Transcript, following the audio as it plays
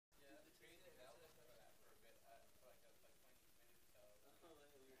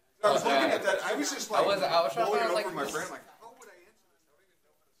I was looking at that. I was just like, I was trying to rolling find, over my brain. I'm like, how would I answer this?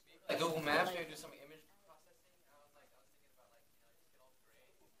 Like Google Maps, maybe do some image processing.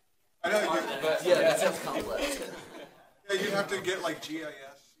 I know. But yeah, that sounds complex. Yeah, you'd have to get like GIS. You'd have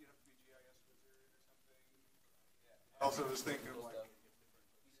to be GIS wizard or something. I also was thinking like,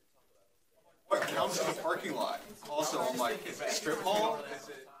 what counts as a parking lot? Also, I'm like, is it strip mall? Is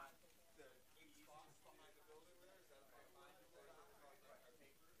it?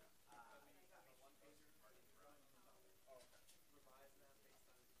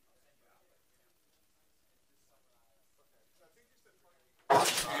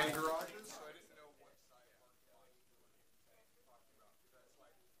 And garages, so I didn't know what size parking lot you were talking about. Because that's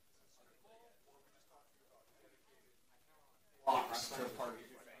like, is it strip mall, or are we just talking about dedicated blocks to parking?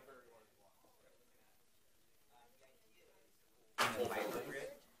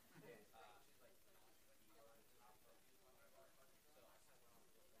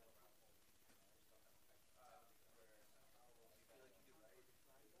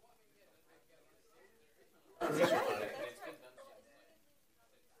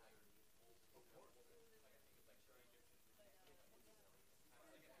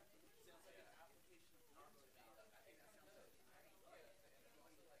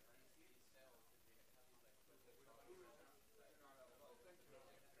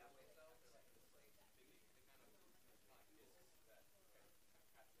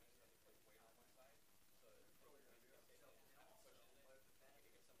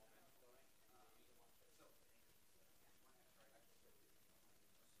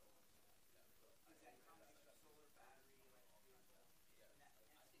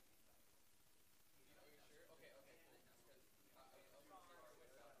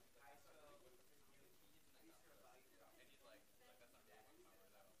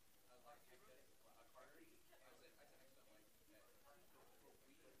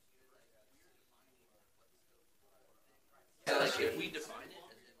 Like if we define it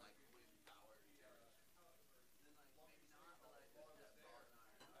and then like power.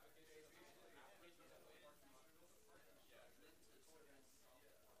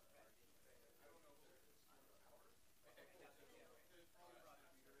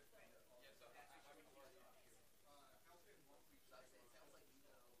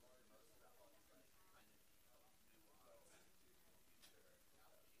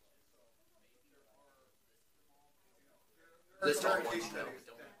 This are ones though.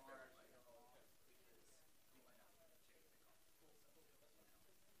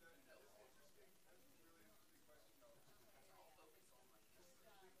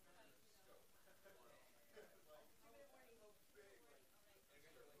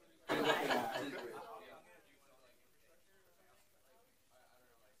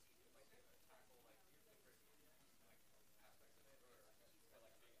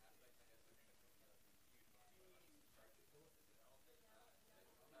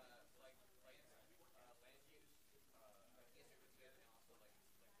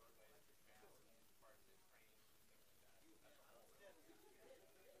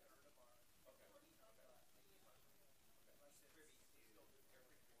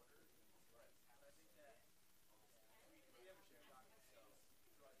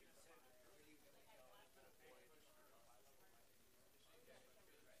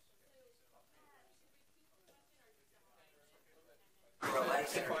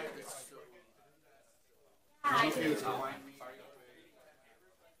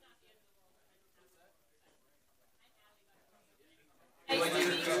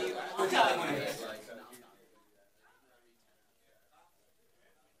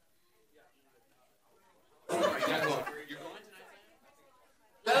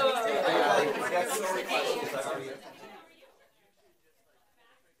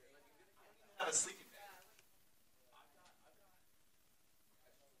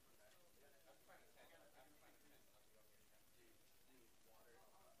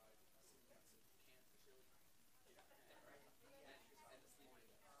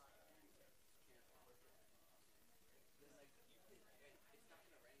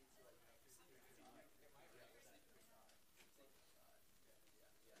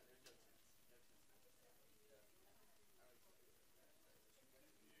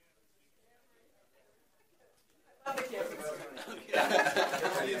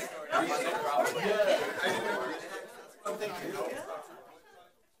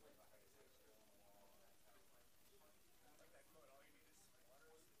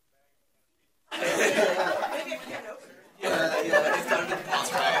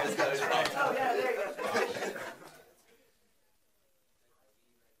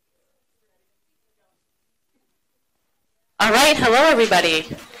 All right, hello everybody.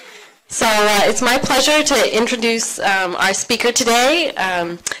 So it's my pleasure to introduce our speaker today.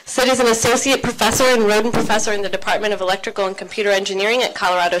 Sid is an associate professor and Roden professor in the Department of Electrical and Computer Engineering at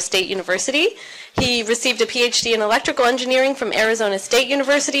Colorado State University. He received a PhD in electrical engineering from Arizona State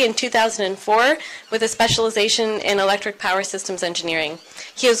University in 2004 with a specialization in electric power systems engineering.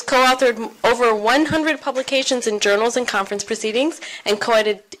 He has co-authored over 100 publications in journals and conference proceedings and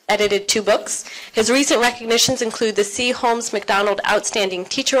co-edited 2 books. His recent recognitions include the C. Holmes McDonald Outstanding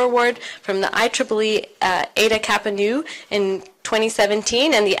Teacher Award from the IEEE Ada Kappa Nu in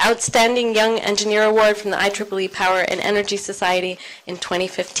 2017 and the Outstanding Young Engineer Award from the IEEE Power and Energy Society in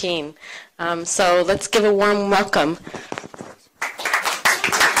 2015. So let's give a warm welcome.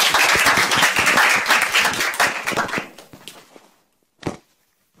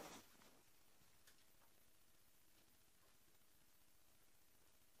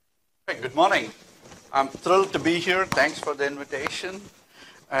 Good morning. I'm thrilled to be here. Thanks for the invitation.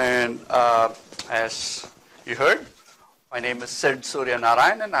 And as you heard, my name is Sid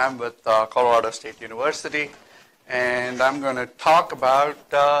Suryanaraynan. I'm with Colorado State University. And I'm going to talk about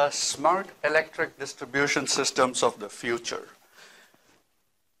smart electric distribution systems of the future.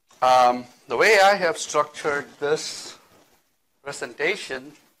 The way I have structured this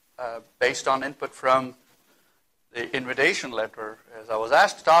presentation, based on input from the invitation letter, is I was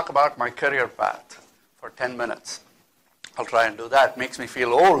asked to talk about my career path for 10 minutes. I'll try and do that. It makes me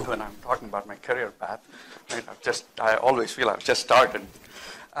feel old when I'm talking about my career path. I always feel I've just started.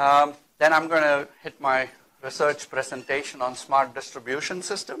 Then I'm going to hit my research presentation on smart distribution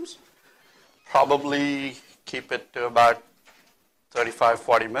systems. Probably keep it to about 35,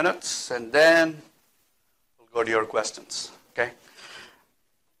 40 minutes, and then we'll go to your questions, okay?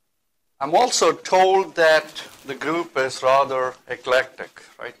 I'm also told that the group is rather eclectic,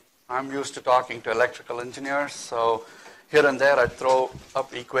 right? I'm used to talking to electrical engineers, so here and there I throw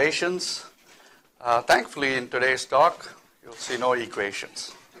up equations. Thankfully, in today's talk, you'll see no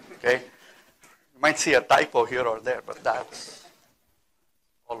equations, okay? You might see a typo here or there, but that's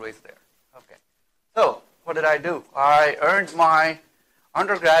always there, okay? So, what did I do? I earned my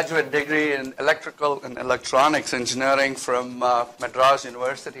undergraduate degree in electrical and electronics engineering from Madras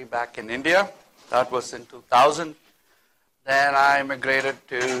University back in India. That was in 2000. Then I immigrated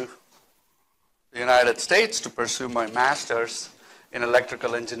to the United States to pursue my master's in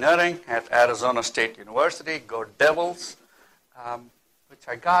electrical engineering at Arizona State University, go Devils, which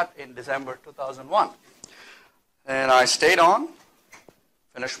I got in December 2001. And I stayed on,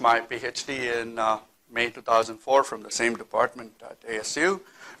 finished my PhD in May 2004 from the same department at ASU,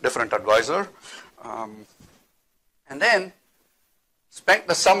 different advisor. And then spent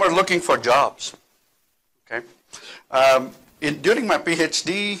the summer looking for jobs. Okay. During my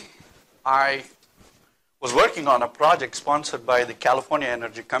PhD, I was working on a project sponsored by the California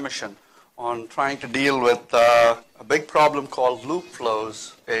Energy Commission on trying to deal with a big problem called loop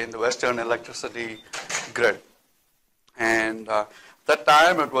flows in the Western electricity grid. And that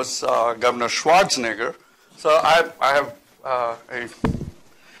time it was Governor Schwarzenegger. So I have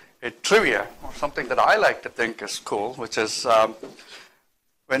a trivia, or something that I like to think is cool, which is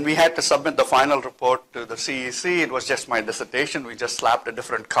when we had to submit the final report to the CEC, it was just my dissertation. We just slapped a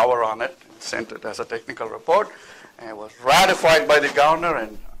different cover on it and sent it as a technical report. And it was ratified by the governor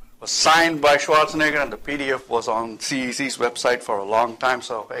and was signed by Schwarzenegger, and the PDF was on CEC's website for a long time.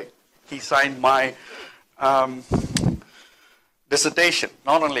 So, hey, he signed my dissertation.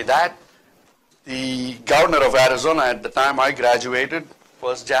 Not only that, the governor of Arizona at the time I graduated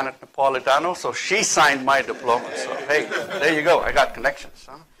was Janet Napolitano, so she signed my diploma. So, hey, there you go. I got connections.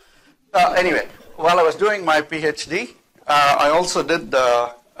 Huh? Anyway, while I was doing my PhD, I also did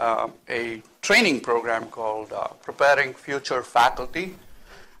a training program called Preparing Future Faculty,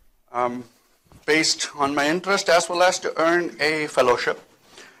 based on my interest as well as to earn a fellowship.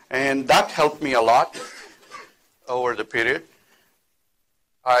 And that helped me a lot over the period.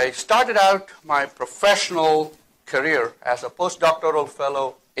 I started out my professional career as a postdoctoral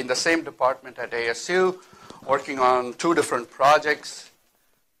fellow in the same department at ASU, working on 2 different projects.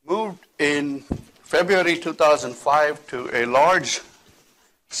 Moved in February 2005 to a large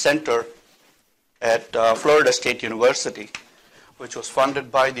center at Florida State University, which was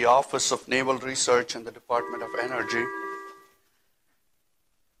funded by the Office of Naval Research and the Department of Energy.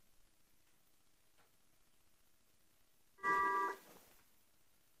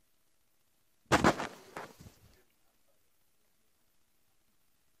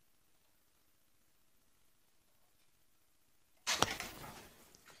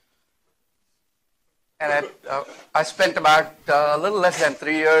 And I spent about a little less than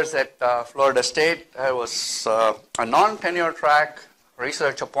 3 years at Florida State. I was a non-tenure track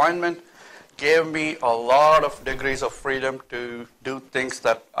research appointment gave me a lot of degrees of freedom to do things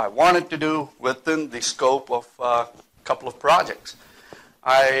that I wanted to do within the scope of a couple of projects.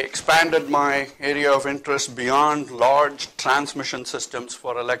 I expanded my area of interest beyond large transmission systems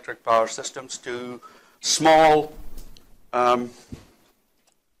for electric power systems to small power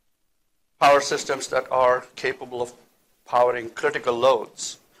systems that are capable of powering critical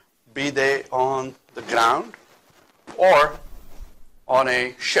loads, be they on the ground or on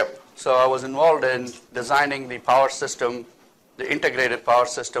a ship. So I was involved in designing the power system, the integrated power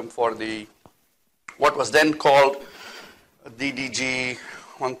system for the what was then called DDG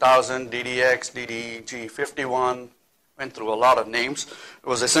 1000, DDX, DDG 51, went through a lot of names. It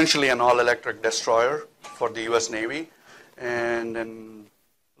was essentially an all-electric destroyer for the U.S. Navy. And in,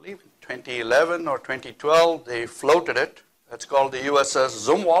 I believe, 2011 or 2012, they floated it. It's called the USS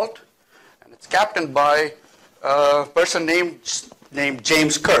Zumwalt, and it's captained by a person named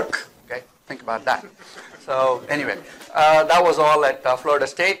James Kirk. Okay, think about that. So anyway, that was all at Florida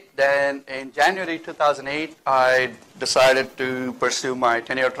State. Then in January 2008, I decided to pursue my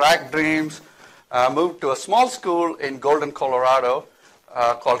tenure track dreams. Moved to a small school in Golden, Colorado,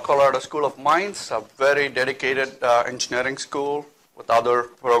 called Colorado School of Mines, a very dedicated engineering school with other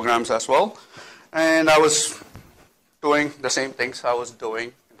programs as well. And I was doing the same things I was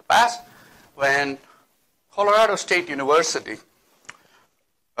doing in the past when Colorado State University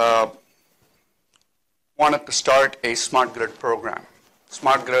wanted to start a smart grid program.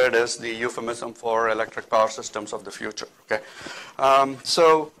 Smart grid is the euphemism for electric power systems of the future. Okay,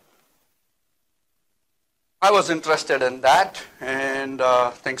 so I was interested in that, and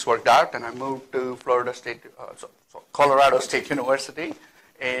things worked out, and I moved to Colorado State University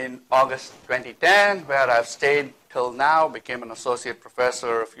in August 2010, where I've stayed till now. Became an associate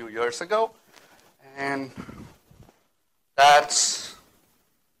professor a few years ago, and that's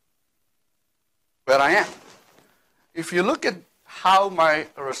where I am. If you look at how my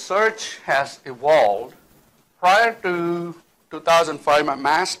research has evolved, prior to 2005, my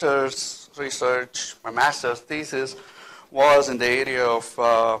master's thesis was in the area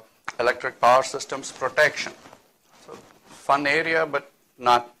of electric power systems protection. So fun area, but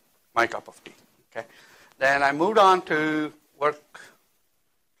not my cup of tea. Okay. Then I moved on to work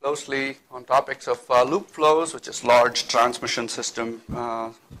closely on topics of loop flows, which is large transmission system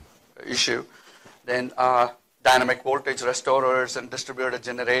issue. Then dynamic voltage restorers and distributed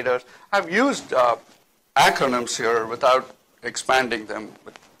generators. I've used acronyms here without expanding them,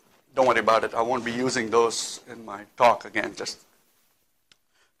 but don't worry about it. I won't be using those in my talk again, just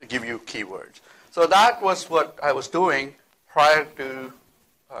to give you keywords. So that was what I was doing prior to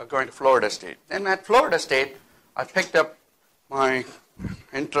going to Florida State. Then at Florida State, I picked up my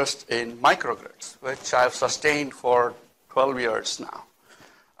interest in microgrids, which I've sustained for 12 years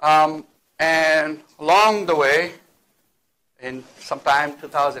now. And along the way, in sometime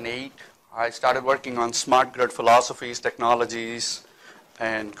 2008, I started working on smart grid philosophies, technologies,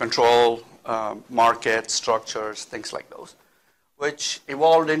 and control market structures, things like those, which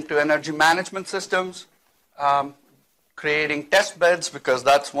evolved into energy management systems, creating test beds, because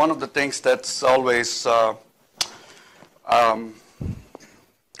that's one of the things that's always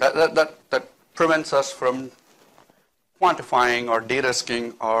that prevents us from quantifying or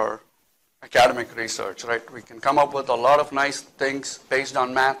de-risking our academic research, right? We can come up with a lot of nice things based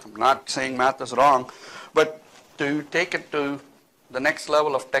on math. I'm not saying math is wrong, but to take it to the next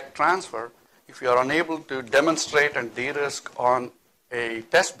level of tech transfer, if you are unable to demonstrate and de-risk on a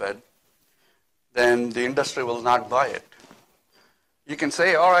test bed, then the industry will not buy it. You can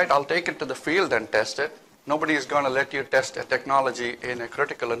say, all right, I'll take it to the field and test it. Nobody is going to let you test a technology in a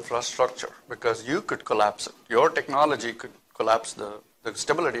critical infrastructure because you could collapse it. Your technology could collapse the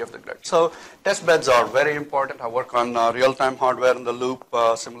stability of the grid. So test beds are very important. I work on real-time hardware in the loop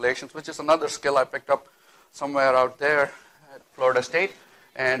simulations, which is another skill I picked up somewhere out there at Florida State.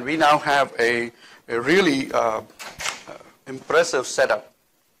 And we now have a really impressive setup,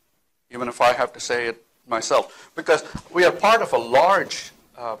 even if I have to say it myself, because we are part of a large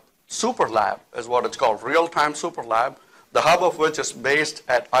super lab, is what it's called, real-time super lab, the hub of which is based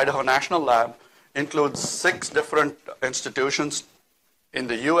at Idaho National Lab, includes 6 different institutions in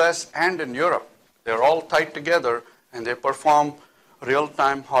the US and in Europe. They're all tied together and they perform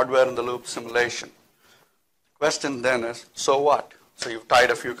real-time hardware in the loop simulation. The question then is, so what? So you've tied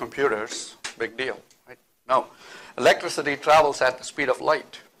a few computers, big deal, right? No. Electricity travels at the speed of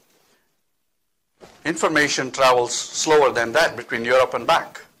light. Information travels slower than that between Europe and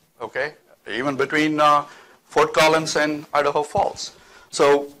back, okay? Even between Fort Collins and Idaho Falls.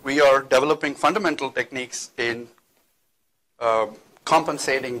 So we are developing fundamental techniques in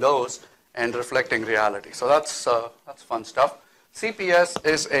compensating those and reflecting reality. So that's fun stuff. CPS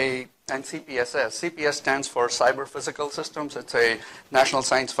is and CPSS. CPS stands for Cyber Physical Systems. It's a National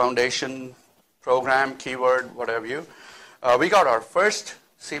Science Foundation program, keyword, whatever you. We got our first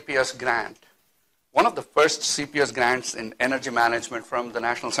CPS grant, one of the first CPS grants in energy management from the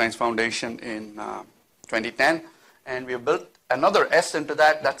National Science Foundation in 2010. And we built another S into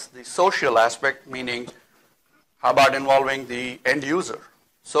that. That's the social aspect, meaning how about involving the end user?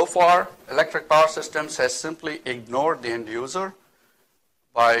 So far, electric power systems has simply ignored the end user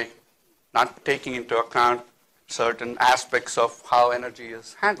by not taking into account certain aspects of how energy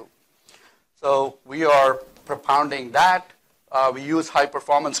is handled. So we are propounding that. We use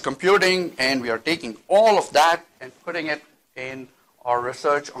high-performance computing, and we are taking all of that and putting it in our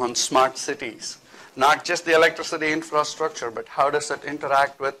research on smart cities. Not just the electricity infrastructure, but how does it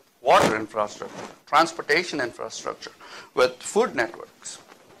interact with water infrastructure, transportation infrastructure, with food networks,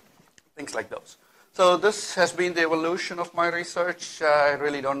 things like those. So this has been the evolution of my research. I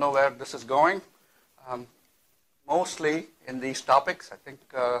really don't know where this is going. Mostly in these topics, I think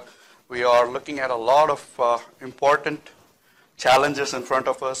we are looking at a lot of important challenges in front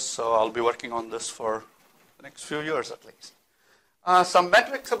of us, so I'll be working on this for the next few years at least. Some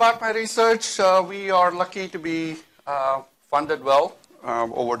metrics about my research. We are lucky to be funded well,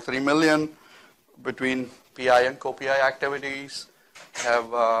 over $3 million between PI and co-PI activities.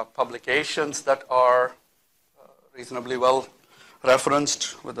 Have publications that are reasonably well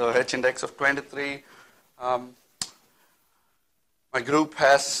referenced with a H index of 23. My group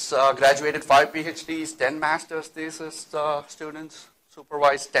has graduated 5 PhDs, 10 master's thesis students,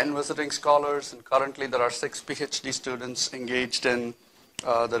 supervised 10 visiting scholars, and currently there are 6 PhD students engaged in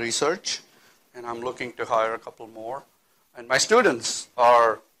the research, and I'm looking to hire a couple more. And my students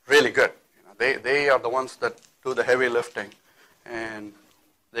are really good. They are the ones that do the heavy lifting, and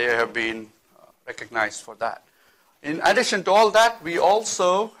they have been recognized for that. In addition to all that, we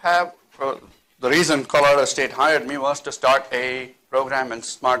also have, the reason Colorado State hired me was to start a program in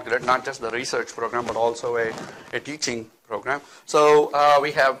smart grid, not just the research program, but also a teaching program. So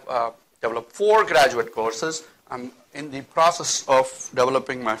we have developed 4 graduate courses. I'm in the process of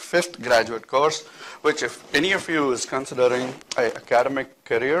developing my 5th graduate course, which if any of you is considering an academic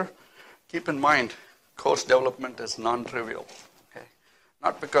career, keep in mind, course development is non-trivial. Okay?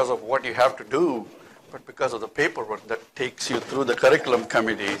 Not because of what you have to do, but because of the paperwork that takes you through the curriculum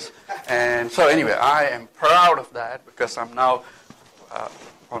committees. And so anyway, I am proud of that because I'm now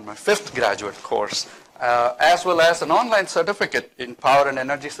on my 5th graduate course, as well as an online certificate in power and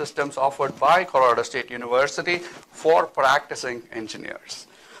energy systems offered by Colorado State University for practicing engineers.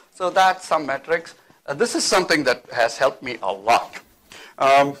 So that's some metrics. This is something that has helped me a lot.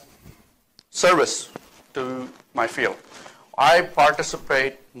 Service to my field. I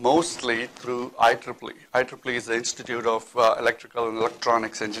participate mostly through IEEE. IEEE is the Institute of Electrical and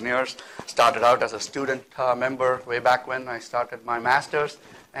Electronics Engineers. Started out as a student member way back when I started my master's,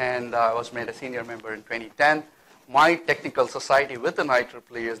 and I was made a senior member in 2010. My technical society within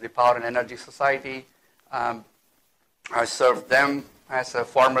IEEE is the Power and Energy Society. I served them as a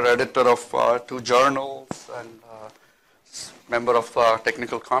former editor of 2 journals and member of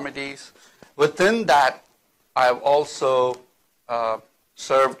technical committees. Within that, I have also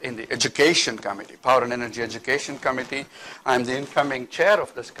served in the Education Committee, Power and Energy Education Committee. I'm the incoming chair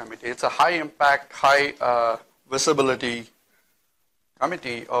of this committee. It's a high-impact, high-visibility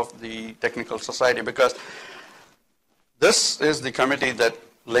committee of the Technical Society because this is the committee that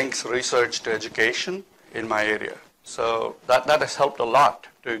links research to education in my area. So that has helped a lot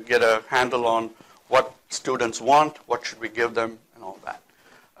to get a handle on what students want, what should we give them, and all that.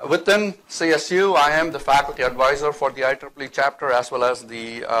 Within CSU, I am the faculty advisor for the IEEE chapter as well as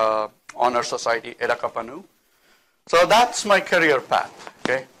the Honor Society Edakapanu. So that's my career path,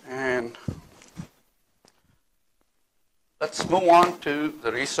 okay? And let's move on to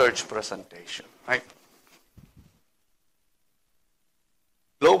the research presentation, right?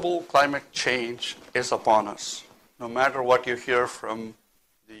 Global climate change is upon us, no matter what you hear from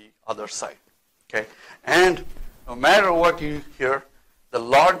the other side, okay? And no matter what you hear, the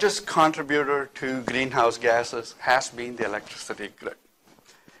largest contributor to greenhouse gases has been the electricity grid.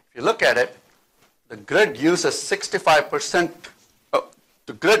 If you look at it, the grid uses 65%,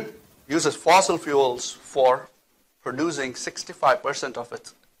 the grid uses fossil fuels for producing 65% of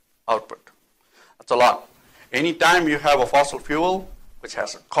its output. That's a lot. Anytime you have a fossil fuel, which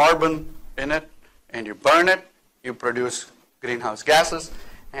has a carbon in it, and you burn it, you produce greenhouse gases.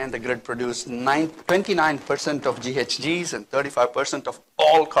 And the grid produced 29% of GHGs and 35% of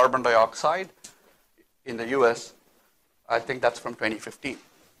all carbon dioxide in the US I think that's from 2015.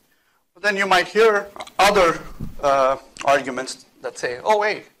 But then you might hear other arguments that say, oh,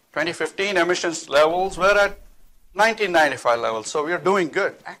 wait, 2015 emissions levels were at 1995 levels, so we are doing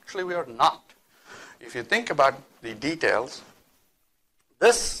good. Actually, we are not. If you think about the details,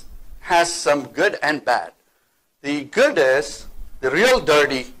 this has some good and bad. The good is the real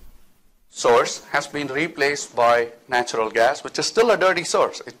dirty source has been replaced by natural gas, which is still a dirty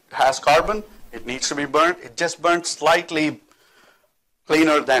source. It has carbon, it needs to be burnt, it just burns slightly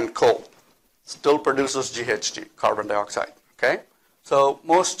cleaner than coal. Still produces GHG, carbon dioxide, okay? So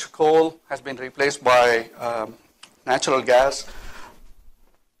most coal has been replaced by natural gas,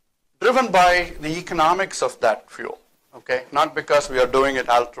 driven by the economics of that fuel, okay? Not because we are doing it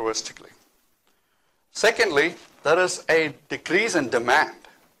altruistically. Secondly, there is a decrease in demand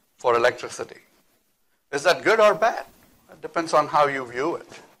for electricity. Is that good or bad? It depends on how you view it.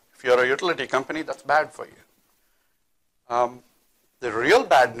 If you're a utility company, that's bad for you. The real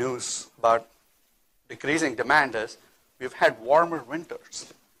bad news about decreasing demand is we've had warmer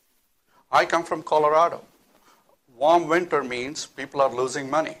winters. I come from Colorado. Warm winter means people are losing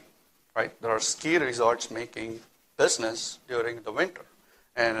money, right? There are ski resorts making business during the winter.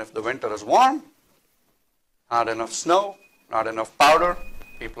 And if the winter is warm, not enough snow, not enough powder,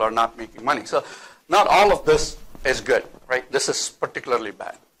 people are not making money. So not all of this is good, right? This is particularly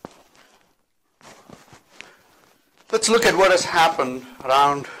bad. Let's look at what has happened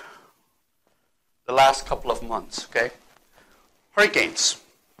around the last couple of months, okay? Hurricanes.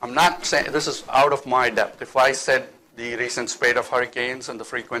 I'm not saying, this is out of my depth. If I said the recent spate of hurricanes and the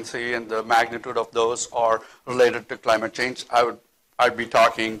frequency and the magnitude of those are related to climate change, I'd be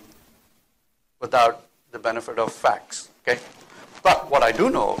talking without the benefit of facts, okay? But what I do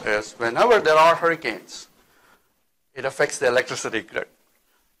know is whenever there are hurricanes, it affects the electricity grid.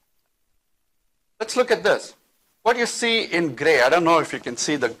 Let's look at this. What you see in gray, I don't know if you can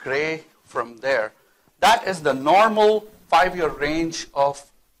see the gray from there, that is the normal 5-year range of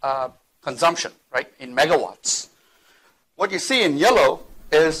consumption, right, in megawatts. What you see in yellow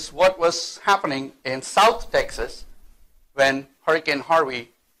is what was happening in South Texas when Hurricane Harvey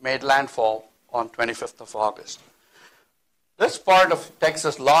made landfall on 25th of August. This part of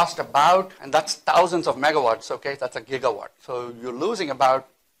Texas lost about, and that's thousands of megawatts, okay, that's a gigawatt. So you're losing about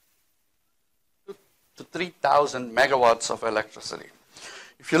 2,000 to 3,000 megawatts of electricity.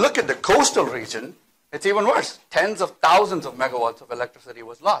 If you look at the coastal region, it's even worse. Tens of thousands of megawatts of electricity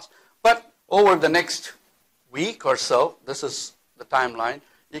was lost. But over the next week or so, this is the timeline,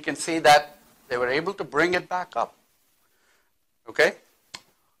 you can see that they were able to bring it back up. Okay?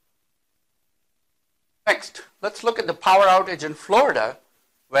 Next, let's look at the power outage in Florida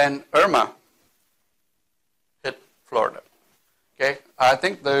when Irma hit Florida. Okay, I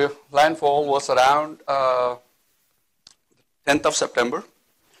think the landfall was around 10th of September.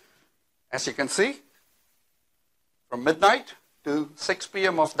 As you can see, from midnight to 6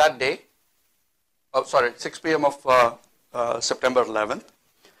 p.m. of that day, 6 p.m. of September 11th,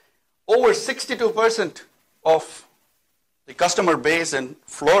 over 62% of the customer base in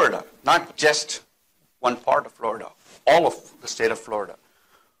Florida, not just one part of Florida, all of the state of Florida,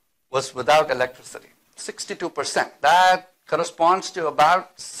 was without electricity. 62%. That corresponds to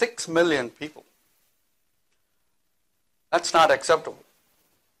about 6 million people. That's not acceptable,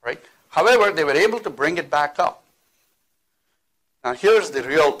 right? However, they were able to bring it back up. Now, here's the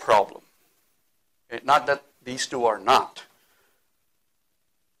real problem. Okay? Not that these two are not.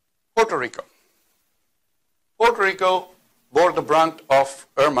 Puerto Rico. Puerto Rico bore the brunt of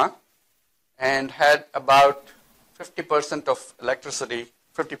Irma and had about 50% of electricity,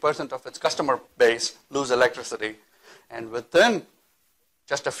 50% of its customer base lose electricity. And within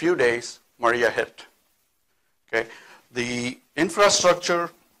just a few days, Maria hit. Okay? The infrastructure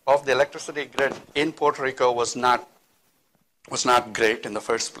of the electricity grid in Puerto Rico was not great in the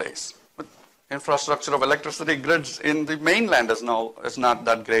first place. But infrastructure of electricity grids in the mainland is not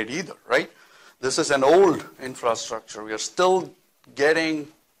that great either, right? This is an old infrastructure. We are still getting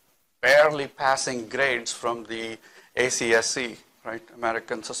barely passing grades from the ACSC, right?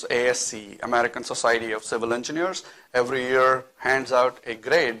 ASC, American Society of Civil Engineers, every year hands out a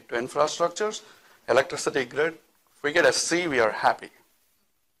grade to infrastructures, electricity grid. If we get a C, we are happy.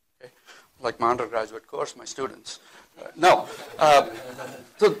 Okay? Like my undergraduate course, my students. No.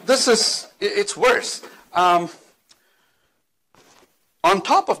 So this is, it's worse. On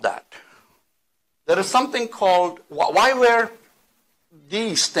top of that, there is something called, why were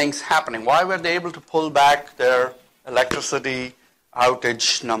these things happening? Why were they able to pull back their electricity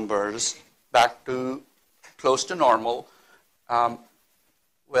outage numbers back to close to normal,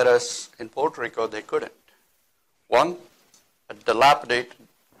 whereas in Puerto Rico they couldn't? One, a dilapidated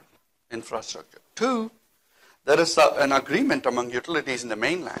infrastructure. Two, there is an agreement among utilities in the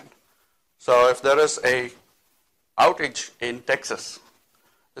mainland. So if there is a outage in Texas,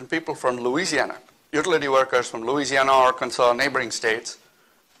 then people from Louisiana, utility workers from Louisiana, Arkansas, neighboring states,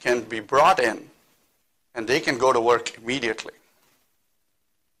 can be brought in, and they can go to work immediately.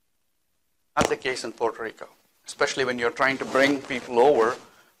 Not the case in Puerto Rico, especially when you're trying to bring people over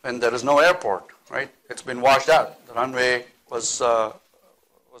when there is no airport, right? It's been washed out. The runway was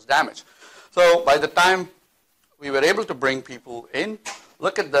damaged. So by the time we were able to bring people in,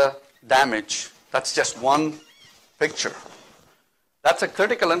 look at the damage. That's just one picture. That's a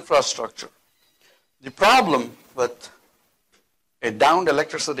critical infrastructure. The problem with a downed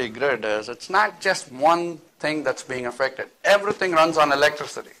electricity grid is it's not just one thing that's being affected. Everything runs on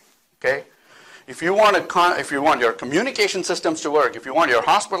electricity, okay? If you want your communication systems to work, if you want your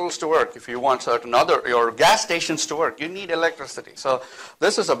hospitals to work, if you want your gas stations to work, you need electricity. So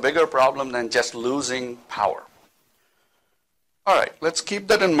this is a bigger problem than just losing power. All right, let's keep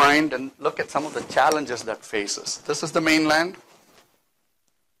that in mind and look at some of the challenges that faces. This is the mainland,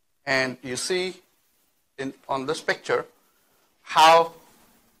 and you see on this picture how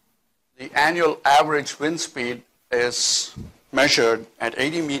the annual average wind speed is measured at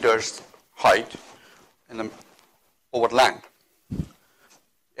 80 meters height over land.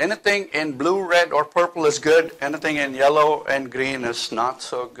 Anything in blue, red, or purple is good. Anything in yellow and green is not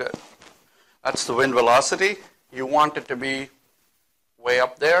so good. That's the wind velocity. You want it to be way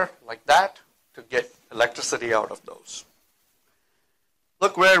up there like that to get electricity out of those.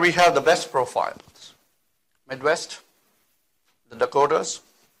 Look where we have the best profiles. Midwest, the Dakotas.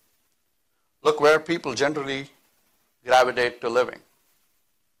 Look where people generally gravitate to living.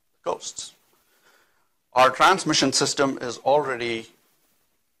 Coasts. Our transmission system is already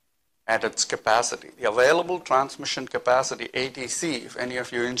at its capacity. The available transmission capacity, ATC, if any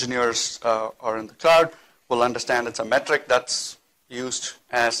of you engineers are in the crowd, will understand it's a metric that's used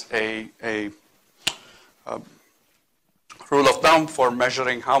as a rule of thumb for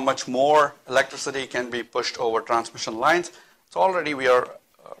measuring how much more electricity can be pushed over transmission lines. So already we are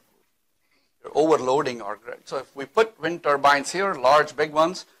overloading our grid. So if we put wind turbines here, large, big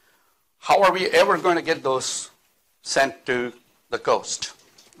ones, how are we ever going to get those sent to the coast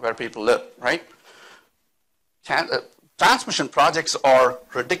where people live, right? Transmission projects are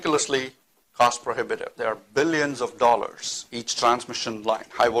ridiculously cost prohibitive. They are billions of dollars each transmission line,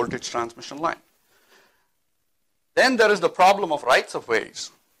 high voltage transmission line. Then there is the problem of rights of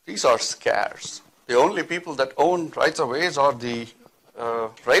ways. These are scarce. The only people that own rights of ways are the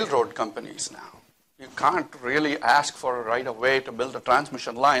railroad companies now. You can't really ask for a right of way to build a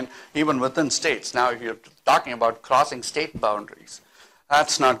transmission line even within states. Now, if you're talking about crossing state boundaries,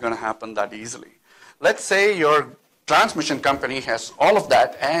 that's not going to happen that easily. Let's say your transmission company has all of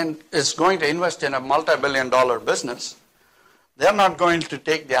that and is going to invest in a multi-billion-dollar business. They're not going to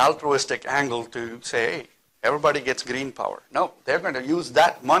take the altruistic angle to say, hey, everybody gets green power. No, they're going to use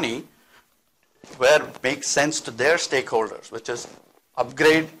that money where it makes sense to their stakeholders, which is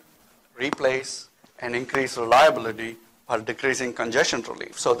upgrade, replace, and increase reliability while decreasing congestion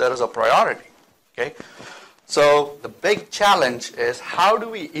relief. So there is a priority, okay? So the big challenge is how do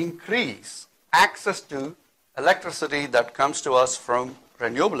we increase access to electricity that comes to us from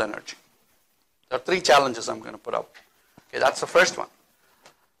renewable energy? There are three challenges I'm going to put up. Okay, that's the first one.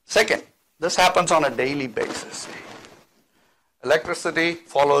 Second, this happens on a daily basis. Electricity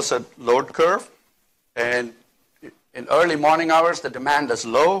follows a load curve, and in early morning hours, the demand is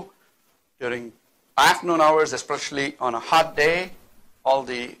low. During afternoon hours, especially on a hot day, all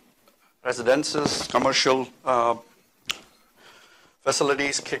the residences, commercial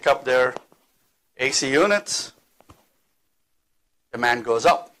facilities kick up their AC units, demand goes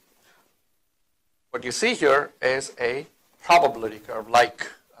up. What you see here is a probability curve like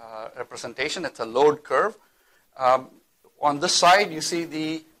representation. It's a load curve. On this side, you see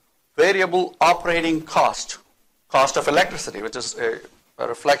the variable operating cost of electricity, which is a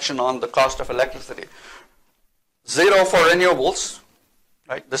reflection on the cost of electricity. 0 for renewables,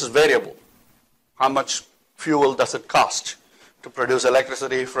 right? This is variable. How much fuel does it cost to produce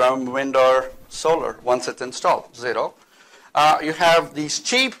electricity from wind or solar once it's installed? 0. You have these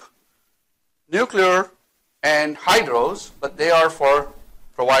cheap nuclear and hydros, but they are for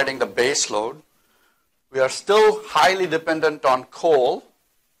providing the base load. We are still highly dependent on coal,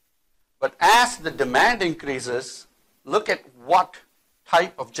 but as the demand increases, look at what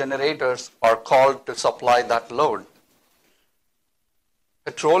type of generators are called to supply that load.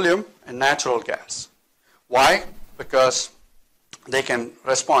 Petroleum and natural gas. Why? Because they can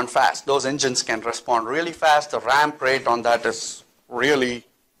respond fast. Those engines can respond really fast. The ramp rate on that is really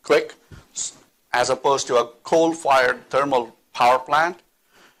quick, as opposed to a coal-fired thermal power plant,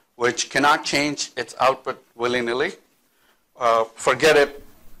 which cannot change its output willy-nilly. Forget it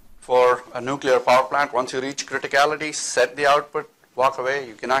for a nuclear power plant. Once you reach criticality, set the output, walk away.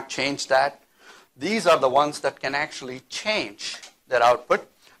 You cannot change that. These are the ones that can actually change their output.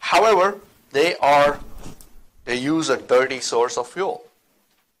 However, they use a dirty source of fuel.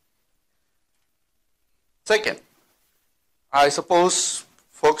 Second, I suppose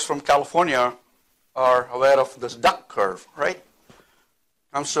folks from California are aware of this duck curve, right?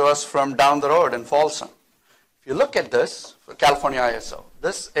 Comes to us from down the road in Folsom. If you look at this, for California ISO,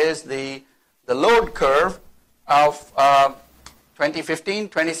 this is the load curve of 2015,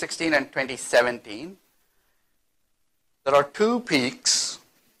 2016, and 2017. There are two peaks.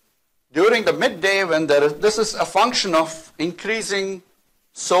 During the midday, when this is a function of increasing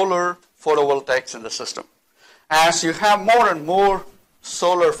solar photovoltaics in the system. As you have more and more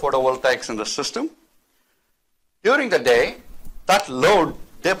solar photovoltaics in the system, during the day, that load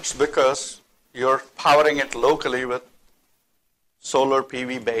dips because you're powering it locally with solar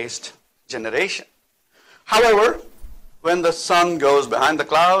PV-based generation. However, when the sun goes behind the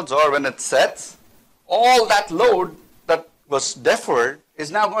clouds or when it sets, all that load that was deferred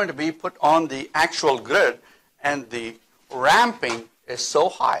is now going to be put on the actual grid, and the ramping is so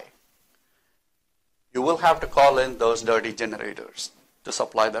high, you will have to call in those dirty generators to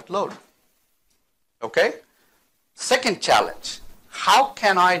supply that load. Okay? Second challenge, how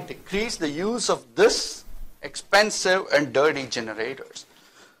can I decrease the use of this expensive and dirty generators?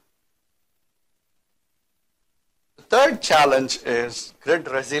 The third challenge is grid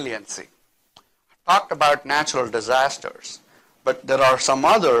resiliency. I talked about natural disasters, but there are some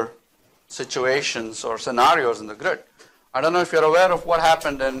other situations or scenarios in the grid. I don't know if you're aware of what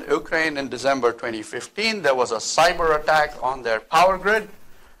happened in Ukraine in December 2015. There was a cyber attack on their power grid,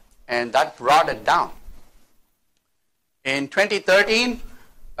 and that brought it down. In 2013,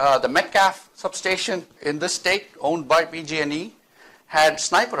 the Metcalfe substation in this state, owned by PG&E, had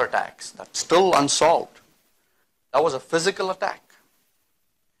sniper attacks that's still unsolved. That was a physical attack.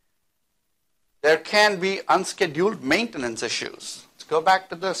 There can be unscheduled maintenance issues. Let's go back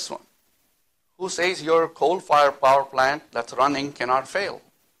to this one. Who says your coal-fired power plant that's running cannot fail?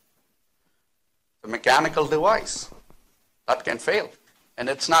 The mechanical device that can fail, and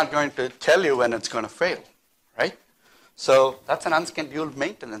it's not going to tell you when it's going to fail, right? So that's an unscheduled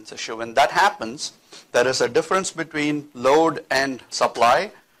maintenance issue. When that happens, there is a difference between load and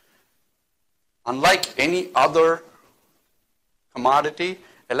supply. Unlike any other commodity,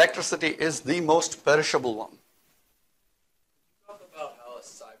 electricity is the most perishable one. Talk about how a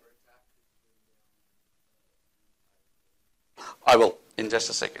cyber attack. I will in just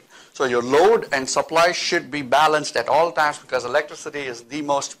a second. So your load and supply should be balanced at all times, because electricity is the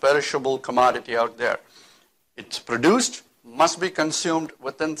most perishable commodity out there. It's produced, must be consumed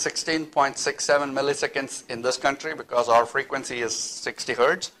within 16.67 milliseconds in this country because our frequency is 60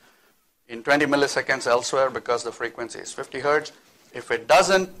 hertz. In 20 milliseconds elsewhere because the frequency is 50 hertz. If it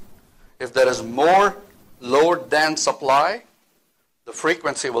doesn't, if there is more load than supply, the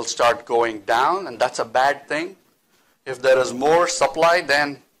frequency will start going down, and that's a bad thing. If there is more supply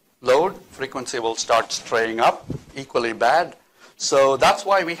than load, frequency will start straying up, equally bad. So that's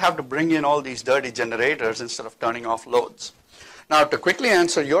why we have to bring in all these dirty generators instead of turning off loads. Now, to quickly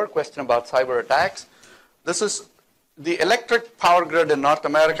answer your question about cyber attacks, this is the electric power grid in North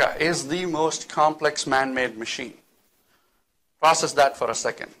America is the most complex man-made machine. Process that for a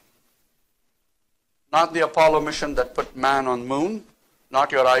second. Not the Apollo mission that put man on moon,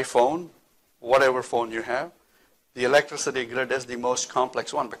 not your iPhone, whatever phone you have. The electricity grid is the most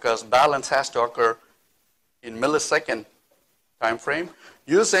complex one because balance has to occur in millisecond time frame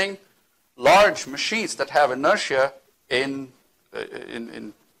using large machines that have inertia in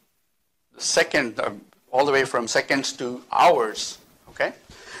second, all the way from seconds to hours. Okay.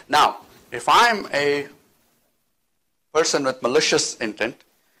 Now, if I'm a person with malicious intent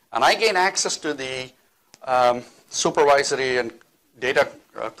and I gain access to the supervisory and data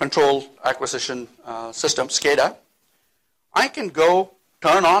control acquisition system, SCADA, I can go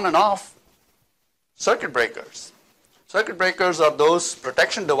turn on and off circuit breakers. Circuit breakers are those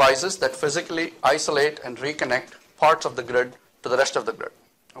protection devices that physically isolate and reconnect parts of the grid to the rest of the grid.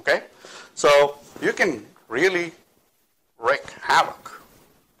 Okay? So you can really wreak havoc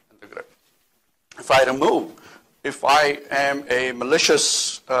in the grid. If I am a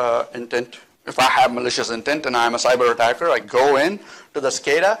malicious intent, if I have malicious intent and I'm a cyber attacker, I go in to the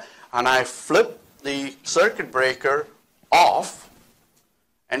SCADA and I flip the circuit breaker off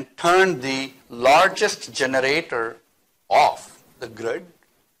and turn the largest generator off the grid,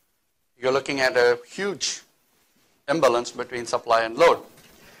 you're looking at a huge imbalance between supply and load.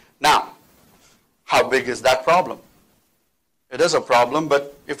 Now, how big is that problem? It is a problem,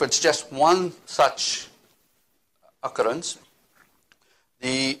 but if it's just one such occurrence,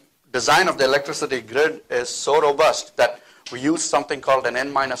 the design of the electricity grid is so robust that we use something called an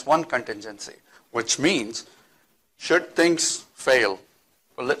N-1 contingency, which means should things fail,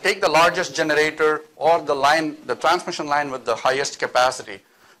 well, take the largest generator or the line, the transmission line with the highest capacity.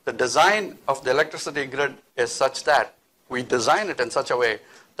 The design of the electricity grid is such that we design it in such a way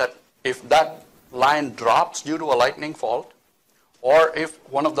that if that line drops due to a lightning fault, or if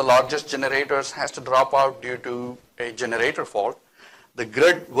one of the largest generators has to drop out due to a generator fault, the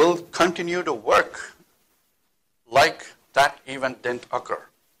grid will continue to work like that event didn't occur.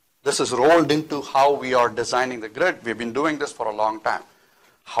 This is rolled into how we are designing the grid. We've been doing this for a long time.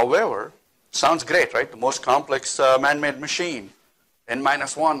 However, sounds great, right? The most complex man-made machine,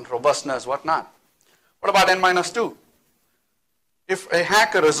 N-1, robustness, whatnot. What about N-2? If a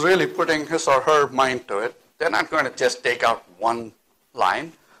hacker is really putting his or her mind to it, they're not going to just take out one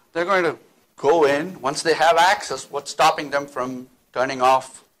line. They're going to go in, once they have access, what's stopping them from turning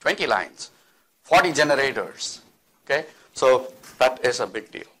off 20 lines, 40 generators, okay? So that is a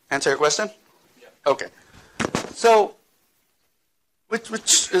big deal. Answer your question? Yeah. Okay. So,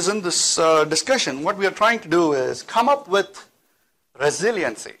 which is in this discussion, what we are trying to do is come up with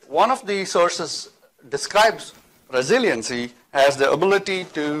resiliency. One of the sources describes resiliency as the ability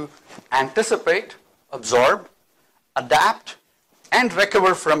to anticipate, absorb, adapt, and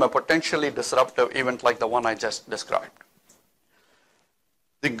recover from a potentially disruptive event like the one I just described.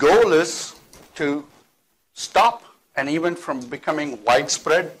 The goal is to stop an event from becoming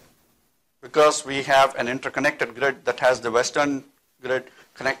widespread because we have an interconnected grid that has the western grid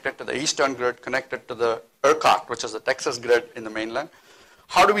connected to the eastern grid, connected to the ERCOT, which is the Texas grid in the mainland.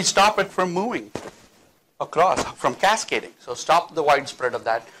 How do we stop it from moving across, from cascading? So stop the widespread of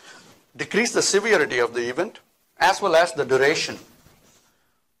that, decrease the severity of the event, as well as the duration.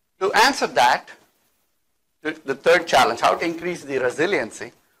 To answer that, the third challenge, how to increase the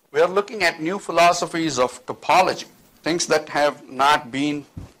resiliency, we are looking at new philosophies of topology, things that have not been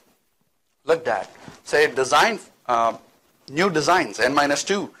looked at. Say design, new designs,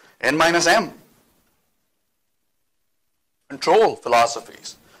 N-2, N-M. Control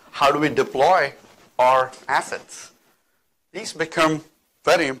philosophies. How do we deploy our assets? These become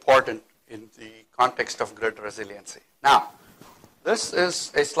very important in the context of grid resiliency. Now, this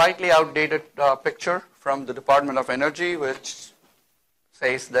is a slightly outdated picture from the Department of Energy, which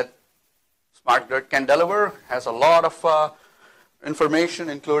says that smart grid can deliver, has a lot of information,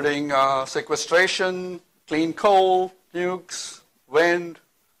 including sequestration, clean coal, nukes, wind,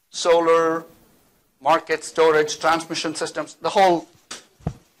 solar, market storage, transmission systems, the whole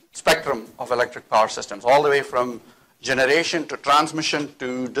spectrum of electric power systems, all the way from generation to transmission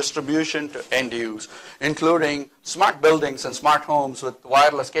to distribution to end use, including smart buildings and smart homes with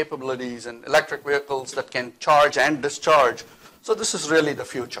wireless capabilities and electric vehicles that can charge and discharge. So this is really the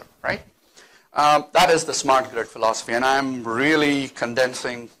future, right? That is the smart grid philosophy, and I'm really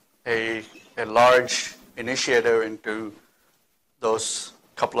condensing a large initiative into those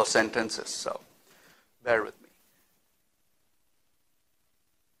couple of sentences, so bear with me.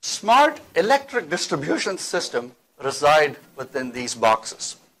 Smart electric distribution system reside within these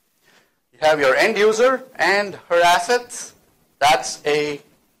boxes. You have your end user and her assets. That's a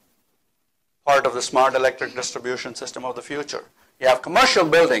part of the smart electric distribution system of the future. You have commercial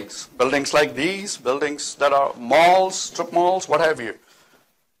buildings, buildings like these, buildings that are malls, strip malls, what have you.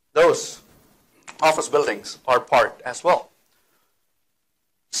 Those office buildings are part as well.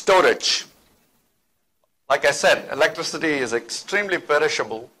 Storage. Like I said, electricity is extremely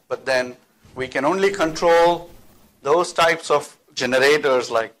perishable, but then we can only control those types of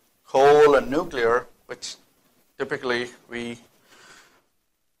generators like coal and nuclear, which typically we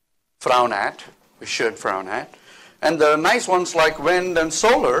frown at, we should frown at. And the nice ones like wind and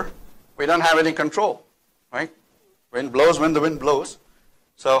solar, we don't have any control, right? Wind blows when the wind blows.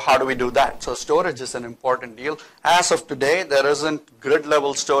 So how do we do that? So storage is an important deal. As of today, there isn't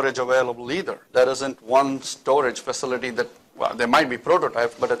grid-level storage available either. There isn't one storage facility that, well, there might be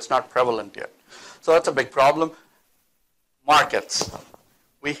prototypes, but it's not prevalent yet. So that's a big problem. Markets.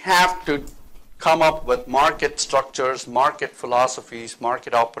 We have to come up with market structures, market philosophies,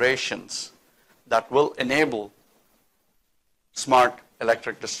 market operations that will enable smart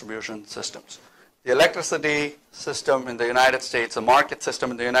electric distribution systems. The electricity system in the United States, the market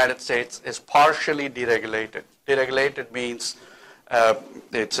system in the United States, is partially deregulated. Deregulated means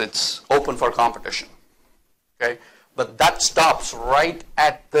It's open for competition. Okay, but that stops right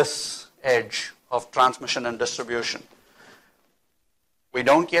at this edge of transmission and distribution. We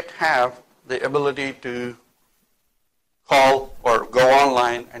don't yet have the ability to call or go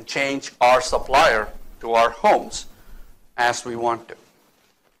online and change our supplier to our homes as we want to.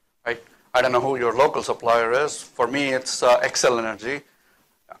 Right? I don't know who your local supplier is. For me, it's Excel Energy.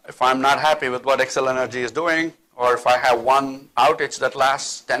 If I'm not happy with what Excel Energy is doing, or if I have one outage that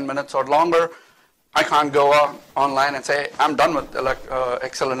lasts 10 minutes or longer, I can't go online and say, I'm done with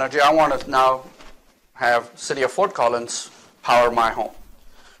Excel Energy. I want to now have City of Fort Collins power my home.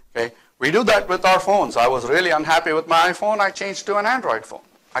 Okay? We do that with our phones. I was really unhappy with my iPhone. I changed to an Android phone.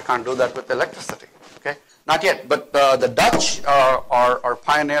 I can't do that with electricity. Okay? Not yet, but the Dutch are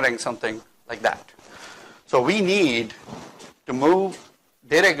pioneering something like that. So we need to move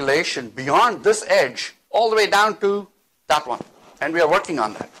deregulation beyond this edge all the way down to that one. And we are working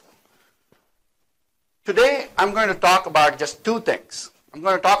on that. Today, I'm going to talk about just two things. I'm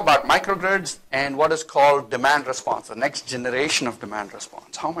going to talk about microgrids and what is called demand response, the next generation of demand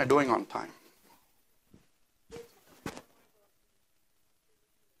response. How am I doing on time?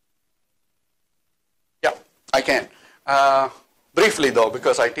 Yeah, I can. Briefly, though,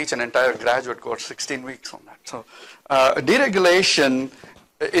 because I teach an entire graduate course, 16 weeks on that. So, deregulation,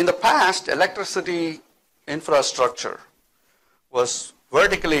 in the past, electricity infrastructure was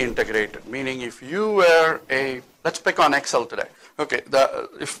vertically integrated, meaning if you were let's pick on Excel today. Okay,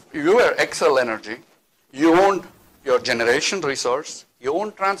 if you were Excel Energy, you owned your generation resource, you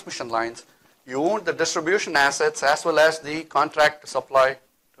owned transmission lines, you owned the distribution assets as well as the contract to supply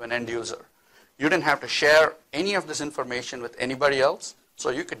to an end user. You didn't have to share any of this information with anybody else, so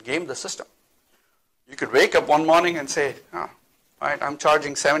you could game the system. You could wake up one morning and say, all right, I'm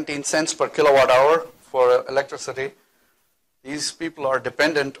charging 17 cents per kilowatt hour for electricity. These people are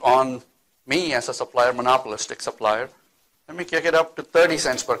dependent on me as a supplier, monopolistic supplier. Let me kick it up to 30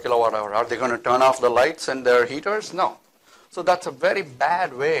 cents per kilowatt hour. Are they going to turn off the lights and their heaters? No. So that's a very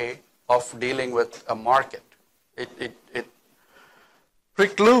bad way of dealing with a market. It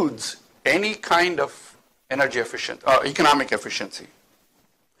precludes any kind of energy efficient or economic efficiency.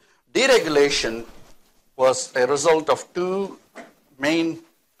 Deregulation was a result of two main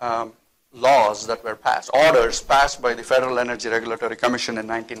laws that were passed, orders passed by the Federal Energy Regulatory Commission in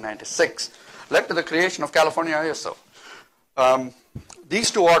 1996, led to the creation of California ISO.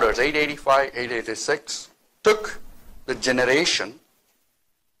 These two orders, 885, 886, took the generation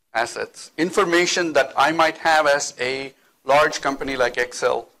assets, information that I might have as a large company like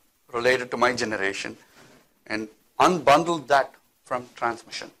Excel related to my generation, and unbundled that from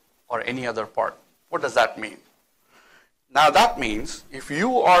transmission or any other part. What does that mean? Now that means if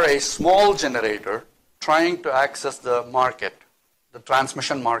you are a small generator trying to access the market, the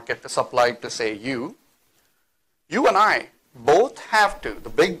transmission market to supply to say you and I both have to, the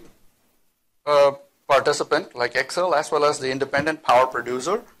big participant like Excel as well as the independent power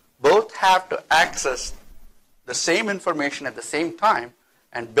producer, both have to access the same information at the same time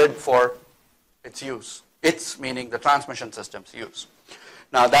and bid for its use. Its meaning the transmission system's use.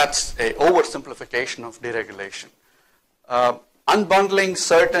 Now that's an oversimplification of deregulation. Unbundling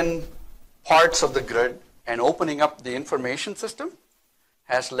certain parts of the grid and opening up the information system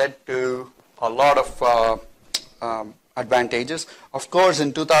has led to a lot of advantages. Of course,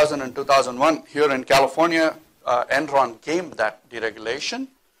 in 2000 and 2001, here in California, Enron came that deregulation,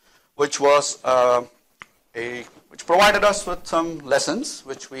 which was which provided us with some lessons,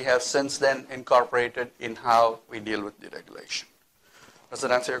 which we have since then incorporated in how we deal with deregulation. Does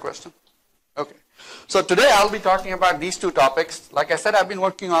that answer your question? Okay. So today I'll be talking about these two topics. Like I said, I've been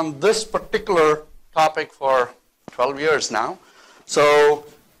working on this particular topic for 12 years now. So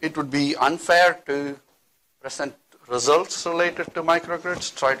it would be unfair to present results related to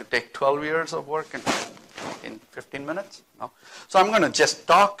microgrids, try to take 12 years of work in 15 minutes. No. So I'm going to just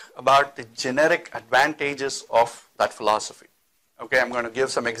talk about the generic advantages of that philosophy. Okay, I'm going to give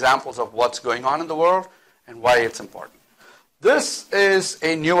some examples of what's going on in the world and why it's important. This is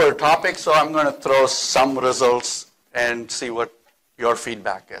a newer topic, so I'm going to throw some results and see what your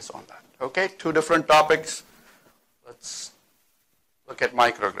feedback is on that. Okay, two different topics. Let's look at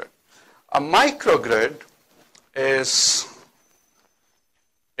microgrid. A microgrid is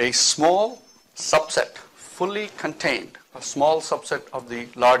a small subset, fully contained, a small subset of the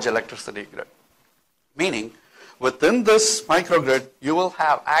large electricity grid. Meaning, within this microgrid, you will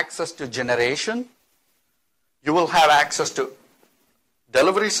have access to generation, you will have access to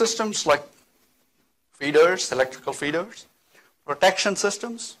delivery systems like feeders, electrical feeders, protection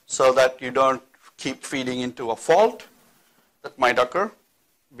systems so that you don't keep feeding into a fault, that might occur,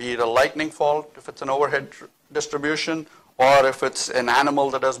 be it a lightning fault if it's an overhead distribution, or if it's an animal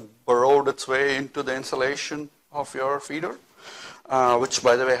that has burrowed its way into the insulation of your feeder, which,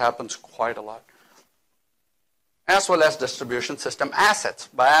 by the way, happens quite a lot, as well as distribution system assets.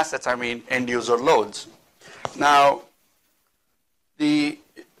 By assets, I mean end-user loads. Now, the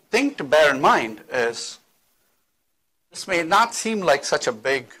thing to bear in mind is this may not seem like such a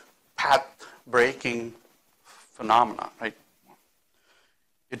big path-breaking phenomenon, right?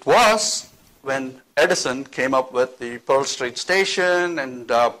 It was when Edison came up with the Pearl Street Station and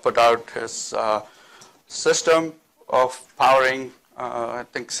put out his system of powering, I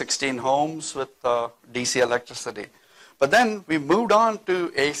think, 16 homes with DC electricity. But then we moved on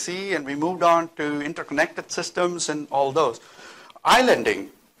to AC and we moved on to interconnected systems and all those.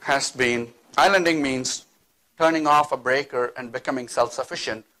 Islanding means turning off a breaker and becoming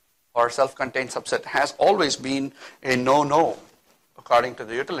self-sufficient or self-contained subset has always been a no-no according to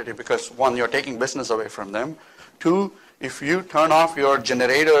the utility, because one, you're taking business away from them. Two, if you turn off your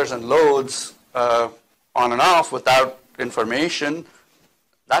generators and loads on and off without information,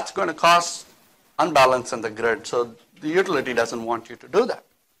 that's going to cause unbalance in the grid. So the utility doesn't want you to do that.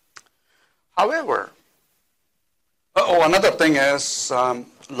 However, another thing is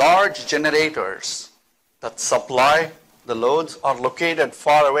large generators that supply the loads are located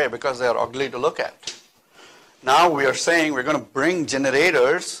far away because they are ugly to look at. Now we are saying we're going to bring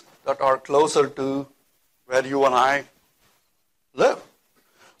generators that are closer to where you and I live.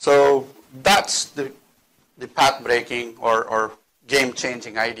 So that's the path-breaking or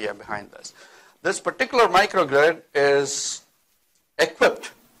game-changing idea behind this. This particular microgrid is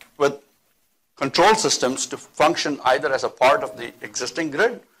equipped with control systems to function either as a part of the existing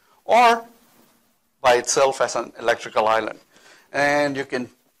grid or by itself as an electrical island. And you can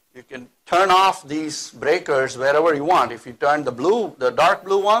turn off these breakers wherever you want. If you turn the dark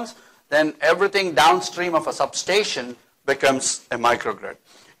blue ones, then everything downstream of a substation becomes a microgrid.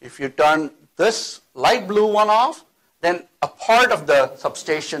 If you turn this light blue one off, then a part of the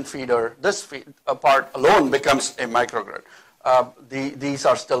substation feeder, a part alone becomes a microgrid. These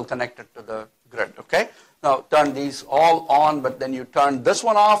are still connected to the grid, okay? Now turn these all on, but then you turn this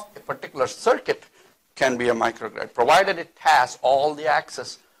one off, a particular circuit can be a microgrid, provided it has all the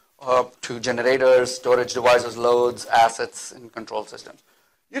access to generators, storage devices, loads, assets, and control systems.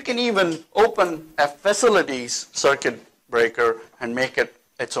 You can even open a facilities circuit breaker and make it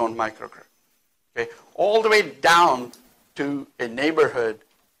its own microgrid. Okay? All the way down to a neighborhood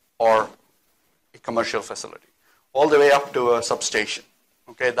or a commercial facility, all the way up to a substation.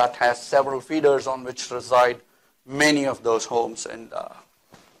 Okay? That has several feeders on which reside many of those homes and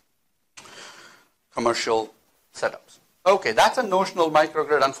commercial setups. Okay, that's a notional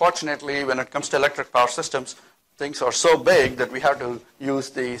microgrid. Unfortunately, when it comes to electric power systems, things are so big that we have to use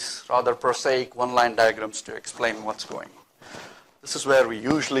these rather prosaic one-line diagrams to explain what's going on. This is where we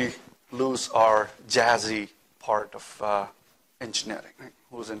usually lose our jazzy part of engineering, right?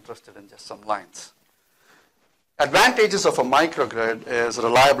 Who's interested in just some lines. Advantages of a microgrid is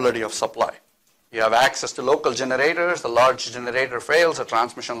reliability of supply. You have access to local generators. The large generator fails, a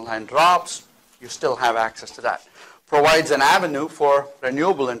transmission line drops, you still have access to that. Provides an avenue for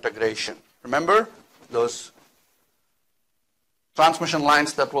renewable integration. Remember those transmission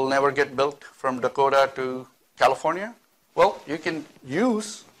lines that will never get built from Dakota to California? Well, you can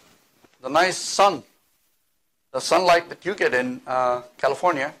use the nice sun, the sunlight that you get in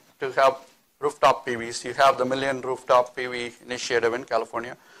California to have rooftop PVs. You have the Million Rooftop PV Initiative in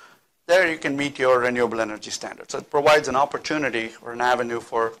California. There you can meet your renewable energy standards. So it provides an opportunity or an avenue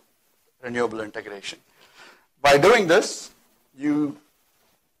for renewable integration. By doing this, you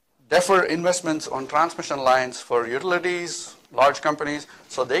defer investments on transmission lines for utilities, large companies,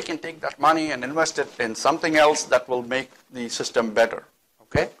 so they can take that money and invest it in something else that will make the system better.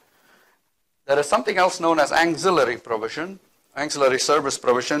 Okay? There is something else known as ancillary provision, ancillary service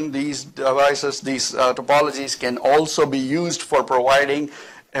provision. These devices, these topologies can also be used for providing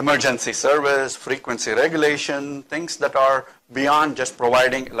emergency service, frequency regulation, things that are beyond just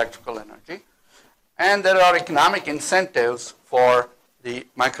providing electrical energy. And there are economic incentives for the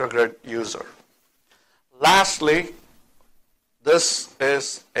microgrid user. Lastly, this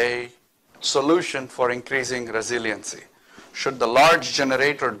is a solution for increasing resiliency. Should the large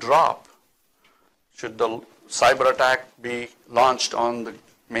generator drop, should the cyber attack be launched on the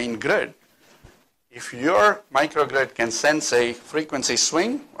main grid, if your microgrid can sense a frequency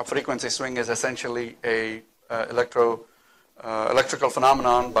swing is essentially a electrical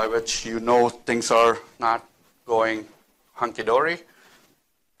phenomenon by which you know things are not going hunky-dory.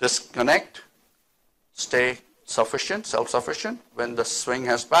 Disconnect, stay sufficient, self-sufficient. When the swing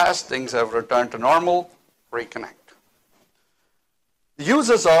has passed, things have returned to normal, reconnect. The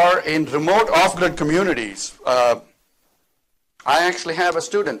users are in remote off-grid communities. I actually have a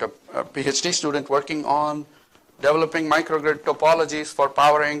student, a PhD student, working on developing microgrid topologies for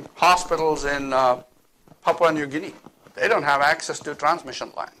powering hospitals in Papua New Guinea. They don't have access to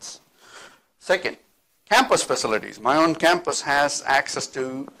transmission lines. Second, campus facilities. My own campus has access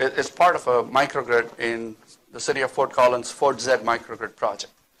to, is part of a microgrid in the city of Fort Collins, Fort Z microgrid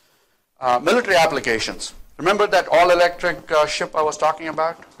project. Military applications. Remember that all-electric ship I was talking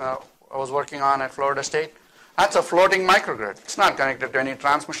about, I was working on at Florida State? That's a floating microgrid. It's not connected to any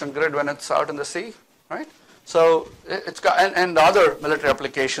transmission grid when it's out in the sea, right? So it's got, and other military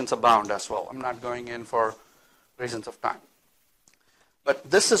applications abound as well. I'm not going in for reasons of time.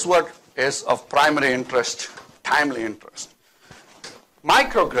 But this is what is of primary interest, timely interest.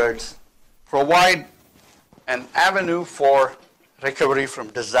 Microgrids provide an avenue for recovery from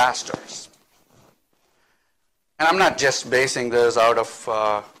disasters. And I'm not just basing this out of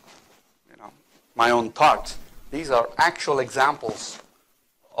my own thoughts. These are actual examples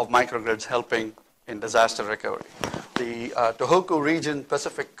of microgrids helping in disaster recovery. The Tohoku region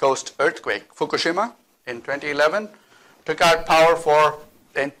Pacific Coast earthquake, Fukushima, in 2011, took out power for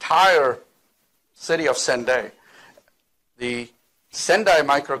the entire city of Sendai. The Sendai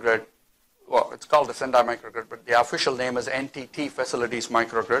microgrid, well, it's called the Sendai microgrid, but the official name is NTT Facilities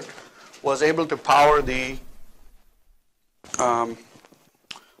Microgrid, was able to power the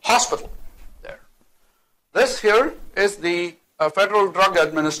hospital there. This here is the Federal Drug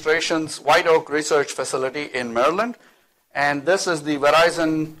Administration's White Oak Research Facility in Maryland, and this is the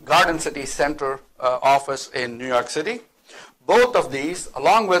Verizon Garden City Center office in New York City. Both of these,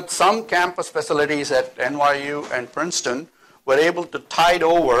 along with some campus facilities at NYU and Princeton, were able to tide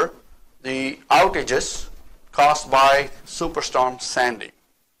over the outages caused by Superstorm Sandy.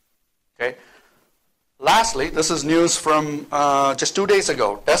 Okay. Lastly, this is news from just 2 days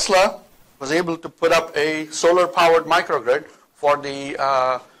ago. Tesla was able to put up a solar-powered microgrid for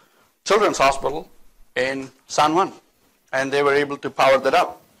the Children's Hospital in San Juan, and they were able to power that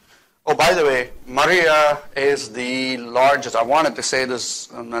up. Oh, by the way, Maria is the largest. I wanted to say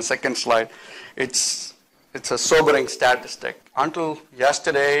this on the second slide. It's a sobering statistic. Until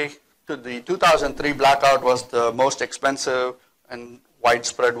yesterday, the 2003 blackout was the most expensive and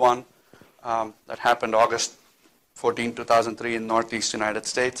widespread one that happened August 14, 2003 in Northeast United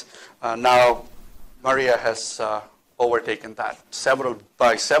States. Now, Maria has overtaken that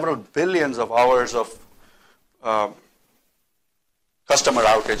by several billions of hours of customer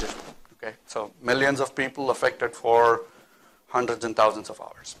outages. Okay, so millions of people affected for hundreds and thousands of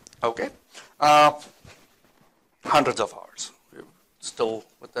hours. Okay, hundreds of hours. Still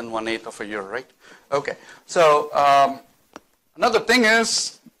within 1/8 of a year, right? Okay, so another thing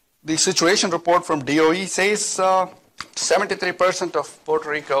is the situation report from DOE says 73% of Puerto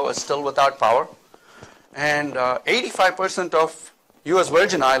Rico is still without power, and 85% of U.S.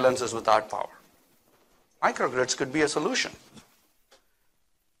 Virgin Islands is without power. Microgrids could be a solution.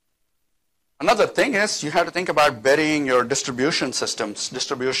 Another thing is you have to think about burying your distribution systems,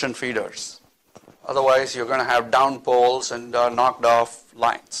 distribution feeders. Otherwise, you're going to have down poles and knocked off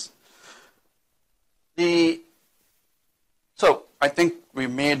lines. So I think we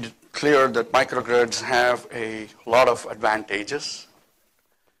made clear that microgrids have a lot of advantages.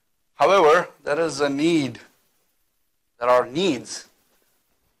 However, there is a need, there are needs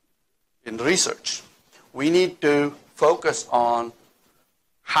in research. We need to focus on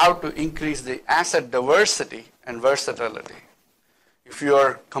how to increase the asset diversity and versatility. If you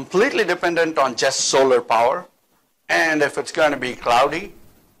are completely dependent on just solar power, and if it's going to be cloudy,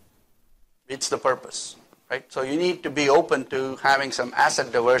 it's the purpose, right? So you need to be open to having some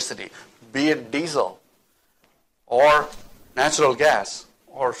asset diversity, be it diesel or natural gas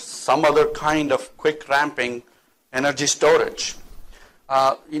or some other kind of quick ramping energy storage.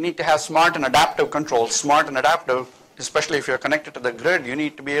 You need to have smart and adaptive controls. Smart and adaptive, especially if you're connected to the grid, you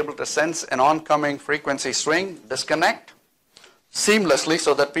need to be able to sense an oncoming frequency swing, disconnect seamlessly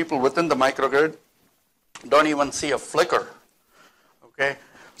so that people within the microgrid don't even see a flicker. Okay?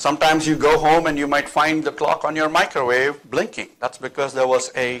 Sometimes you go home and you might find the clock on your microwave blinking. That's because there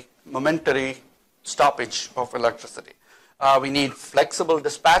was a momentary stoppage of electricity. We need flexible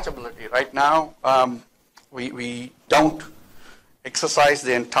dispatchability. Right now, we don't exercise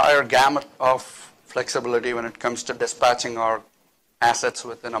the entire gamut of flexibility when it comes to dispatching our assets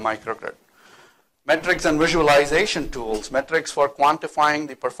within a microgrid. Metrics and visualization tools, metrics for quantifying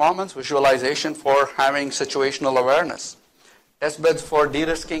the performance, visualization for having situational awareness, testbeds for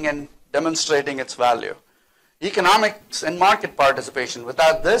de-risking and demonstrating its value. Economics and market participation.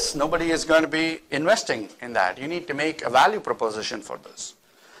 Without this, nobody is going to be investing in that. You need to make a value proposition for this.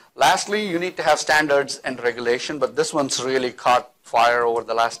 Lastly, you need to have standards and regulation, but this one's really caught fire over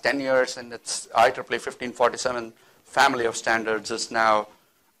the last 10 years, and it's IEEE 1547 family of standards is now,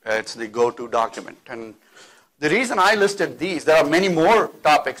 it's the go-to document. And the reason I listed these, there are many more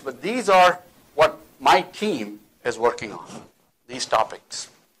topics, but these are what my team is working on, these topics.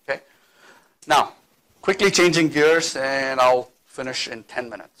 Okay? Now, quickly changing gears, and I'll finish in 10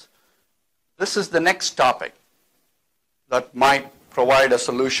 minutes. This is the next topic that might provide a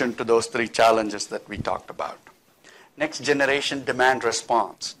solution to those three challenges that we talked about. Next generation demand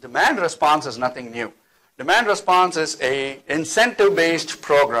response. Demand response is nothing new. Demand response is an incentive-based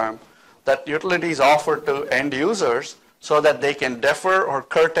program that utilities offer to end users so that they can defer or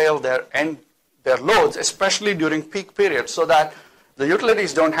curtail their loads, especially during peak periods, so that the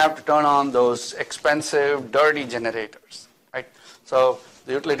utilities don't have to turn on those expensive, dirty generators, right? So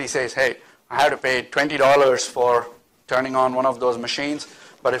the utility says, hey, I have to pay $20 for turning on one of those machines,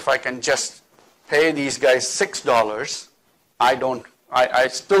 but if I can just pay these guys $6, I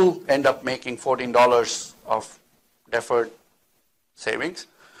still end up making $14 of deferred savings.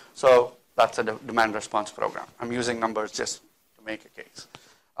 So that's a demand response program. I'm using numbers just to make a case.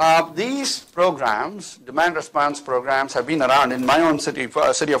 These programs, demand response programs, have been around in my own city,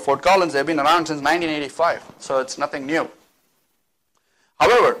 city of Fort Collins. They've been around since 1985, so it's nothing new.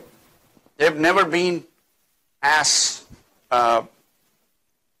 However, they've never been as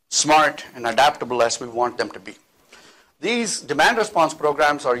smart and adaptable as we want them to be. These demand response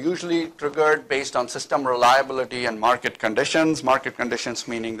programs are usually triggered based on system reliability and market conditions. Market conditions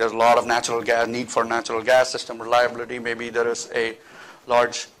meaning there's a lot of natural gas, need for natural gas, system reliability. Maybe there is a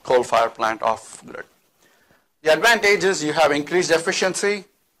large coal-fired plant off-grid. The advantage is you have increased efficiency.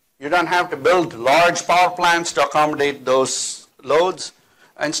 You don't have to build large power plants to accommodate those loads.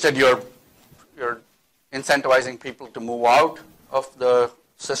 Instead, you're incentivizing people to move out of the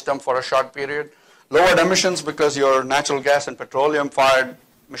system for a short period. Lowered emissions because your natural gas and petroleum-fired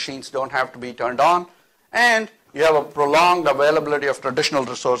machines don't have to be turned on. And you have a prolonged availability of traditional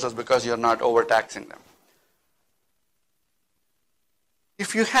resources because you're not overtaxing them.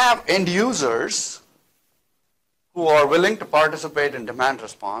 If you have end users who are willing to participate in demand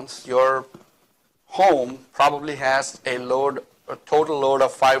response, your home probably has a total load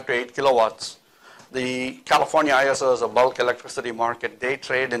of 5 to 8 kilowatts. The California ISO is a bulk electricity market. They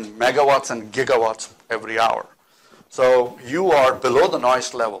trade in megawatts and gigawatts every hour. So you are below the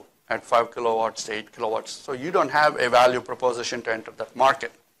noise level at 5 kilowatts to 8 kilowatts. So you don't have a value proposition to enter that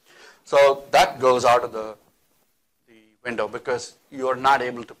market. So that goes out of the window because you are not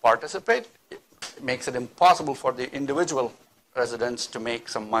able to participate. It makes it impossible for the individual residents to make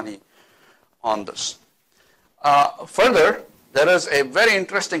some money on this. Further, there is a very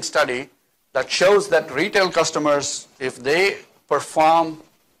interesting study that shows that retail customers, if they perform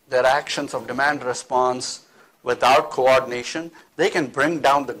their actions of demand response without coordination, they can bring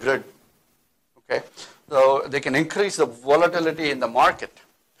down the grid. Okay? So they can increase the volatility in the market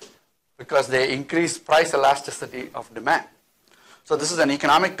because they increase price elasticity of demand. So this is an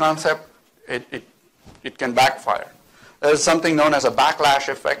economic concept. It can backfire. There's something known as a backlash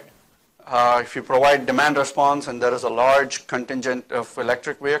effect. If you provide demand response and there is a large contingent of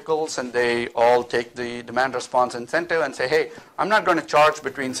electric vehicles and they all take the demand response incentive and say, hey, I'm not going to charge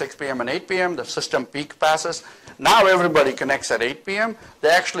between 6 p.m. and 8 p.m. The system peak passes. Now everybody connects at 8 p.m. They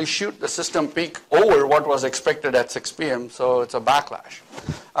actually shoot the system peak over what was expected at 6 p.m. So it's a backlash.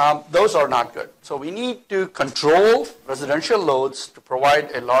 Those are not good. So we need to control residential loads to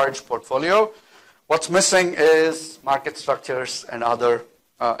provide a large portfolio. What's missing is market structures and other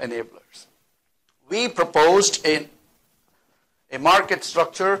enablers. We proposed a market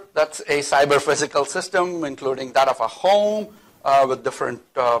structure that's a cyber-physical system, including that of a home with different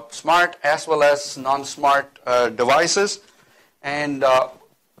smart as well as non-smart devices. And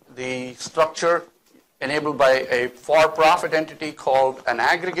the structure enabled by a for-profit entity called an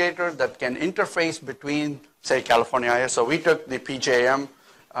aggregator that can interface between, say, California ISO. We took the PJM.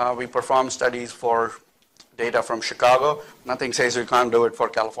 We performed studies for data from Chicago. Nothing says we can't do it for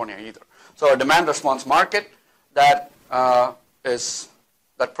California either. So a demand response market that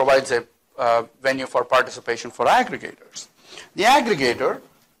provides a venue for participation for aggregators. The aggregator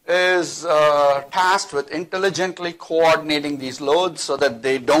is tasked with intelligently coordinating these loads so that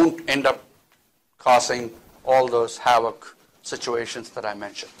they don't end up causing all those havoc situations that I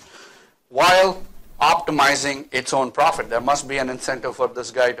mentioned, while optimizing its own profit. There must be an incentive for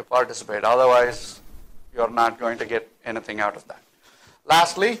this guy to participate. Otherwise, you're not going to get anything out of that.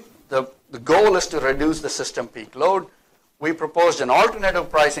 Lastly, the goal is to reduce the system peak load. We proposed an alternative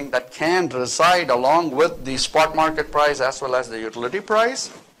pricing that can reside along with the spot market price as well as the utility price.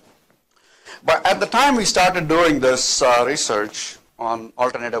 But at the time we started doing this research on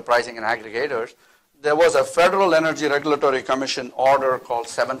alternative pricing and aggregators, there was a Federal Energy Regulatory Commission order called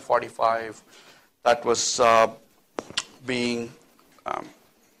 745 that was being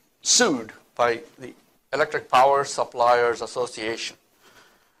sued by the Electric Power Suppliers Association.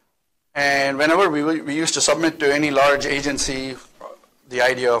 And whenever we used to submit to any large agency the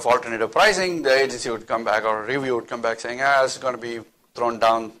idea of alternative pricing, the agency would come back, or a review would come back saying, it's going to be thrown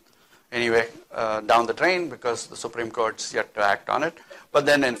down anyway, down the drain, because the Supreme Court's yet to act on it. But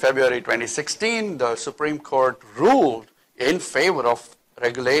then in February 2016, the Supreme Court ruled in favor of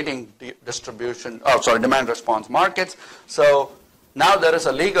regulating demand response markets. So now there is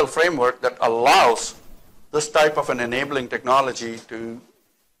a legal framework that allows this type of an enabling technology to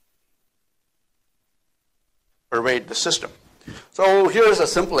pervade the system. So here's a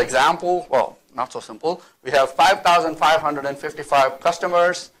simple example. Well, not so simple. We have 5,555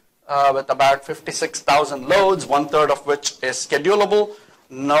 customers with about 56,000 loads, 1/3 of which is schedulable.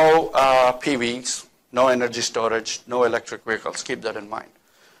 No PVs, no energy storage, no electric vehicles. Keep that in mind.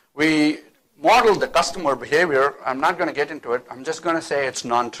 We modeled the customer behavior. I'm not going to get into it. I'm just going to say it's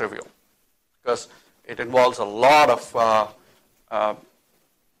non-trivial because it involves a lot of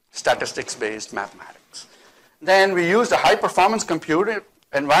statistics-based mathematics. Then we used a high-performance computer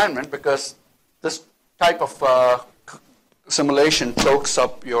environment because this type of simulation chokes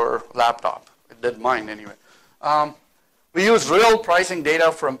up your laptop. It did mine anyway. We used real pricing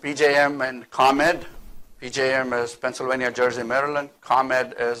data from PJM and ComEd. PJM is Pennsylvania, Jersey, Maryland.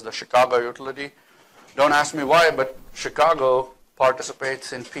 ComEd is the Chicago utility. Don't ask me why, but Chicago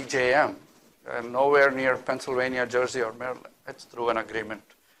participates in PJM. Nowhere near Pennsylvania, Jersey, or Maryland. It's through an agreement.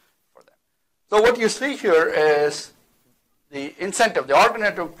 So what you see here is the incentive, the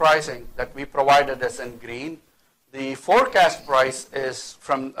alternative pricing that we provided is in green. The forecast price is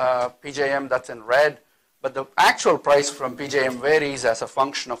from PJM, that's in red, but the actual price from PJM varies as a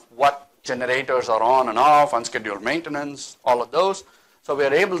function of what generators are on and off, unscheduled maintenance, all of those. So we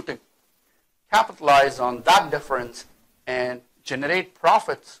are able to capitalize on that difference and generate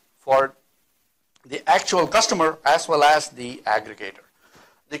profits for the actual customer as well as the aggregator.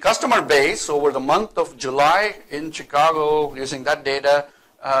 The customer base over the month of July in Chicago, using that data,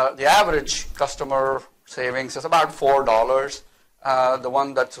 the average customer savings is about $4. The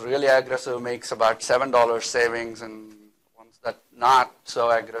one that's really aggressive makes about $7 savings, and ones that not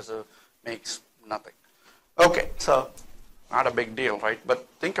so aggressive makes nothing. Okay, so not a big deal, right? But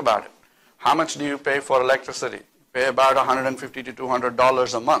think about it. How much do you pay for electricity? You pay about $150 to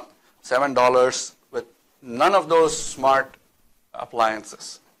 $200 a month. $7 with none of those smart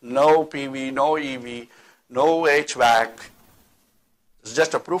appliances. No PV, no EV, no HVAC. It's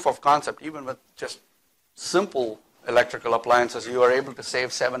just a proof of concept. Even with just simple electrical appliances, you are able to save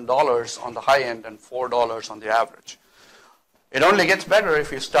 $7 on the high end and $4 on the average. It only gets better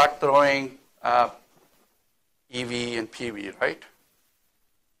if you start throwing EV and PV, right?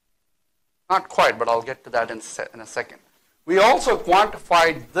 Not quite, but I'll get to that in a second. We also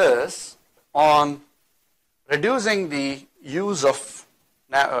quantified this on reducing the use of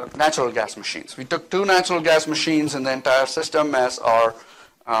natural gas machines. We took 2 natural gas machines in the entire system as our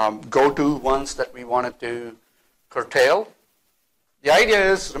go-to ones that we wanted to curtail. The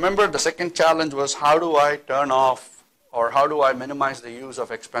idea is, remember, the second challenge was how do I turn off or how do I minimize the use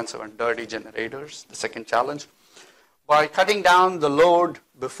of expensive and dirty generators, the second challenge. By cutting down the load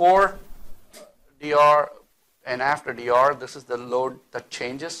before DR and after DR, this is the load that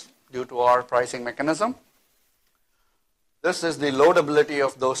changes due to our pricing mechanism. This is the loadability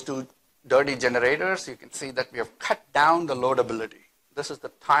of those 2 dirty generators. You can see that we have cut down the loadability. This is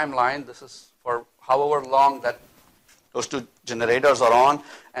the timeline. This is for however long that those 2 generators are on,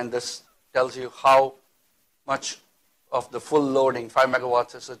 and this tells you how much of the full loading, 5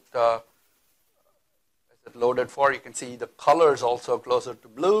 megawatts, is it loaded for. You can see the color is also closer to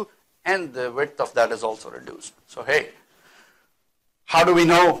blue, and the width of that is also reduced. So hey, how do we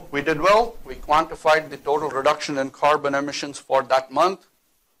know we did well? We quantified the total reduction in carbon emissions for that month,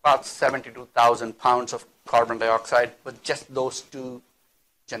 about 72,000 pounds of carbon dioxide with just those 2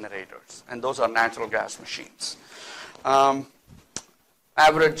 generators, and those are natural gas machines.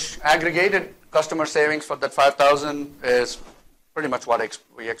 Average aggregated customer savings for that 5,000 is pretty much what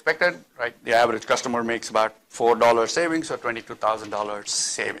we expected, right? The average customer makes about $4 savings or $22,000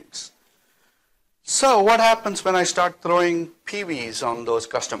 savings. So what happens when I start throwing PVs on those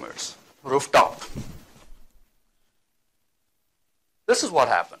customers? Rooftop. this is what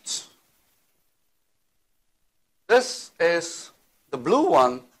happens. This is, the blue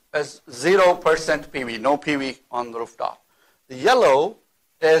one is 0% PV, no PV on the rooftop. The yellow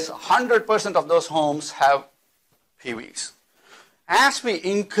is 100% of those homes have PVs. As we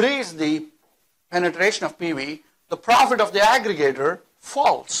increase the penetration of PV, the profit of the aggregator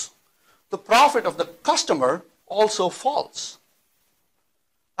falls. The profit of the customer also falls.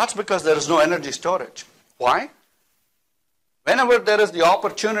 That's because there is no energy storage. Why? Whenever there is the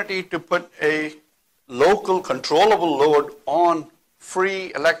opportunity to put a local controllable load on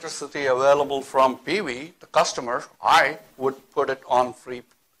free electricity available from PV, the customer, I would put it on free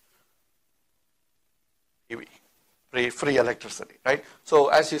PV, free electricity, right? So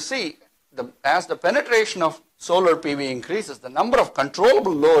as you see, as the penetration of solar PV increases, the number of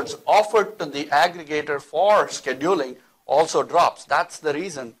controllable loads offered to the aggregator for scheduling also drops. That's the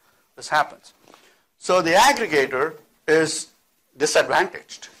reason this happens. So the aggregator is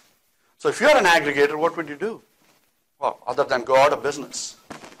disadvantaged. So if you're an aggregator, what would you do? Well, other than go out of business.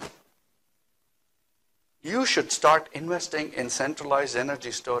 You should start investing in centralized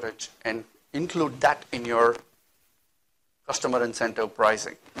energy storage and include that in your customer incentive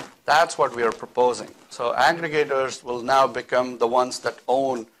pricing. That's what we are proposing. So aggregators will now become the ones that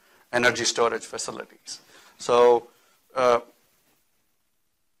own energy storage facilities. So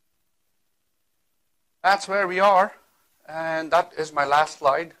that's where we are, and that is my last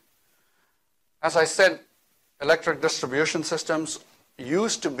slide. As I said, electric distribution systems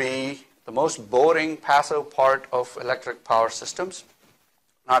used to be the most boring, passive part of electric power systems.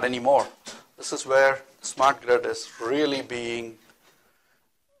 Not anymore. This is where the smart grid is really being,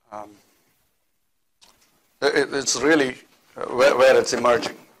 it's really where it's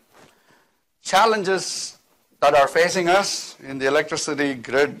emerging. Challenges that are facing us in the electricity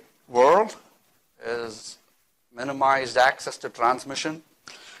grid world is minimized access to transmission.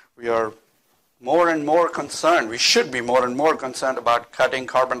 We are more and more concerned, we should be more and more concerned about cutting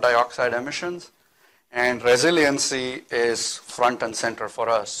carbon dioxide emissions, and resiliency is front and center for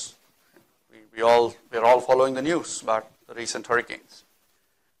us. We're all following the news about the recent hurricanes.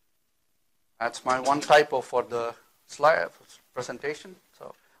 That's my one typo for the slide presentation.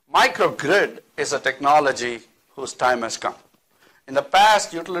 So, microgrid is a technology whose time has come. In the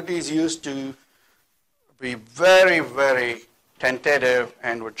past, utilities used to be very, very tentative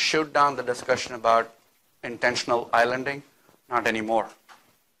and would shoot down the discussion about intentional islanding. Not anymore.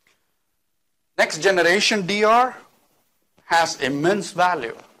 Next generation DR has immense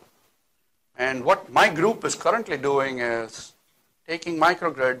value. And what my group is currently doing is taking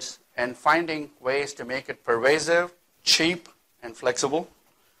microgrids and finding ways to make it pervasive, cheap, and flexible.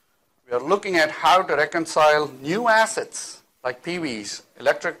 We are looking at how to reconcile new assets like PVs,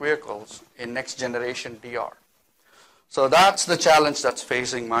 electric vehicles, in next generation DR. So that's the challenge that's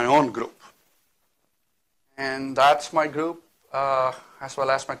facing my own group. And that's my group, as well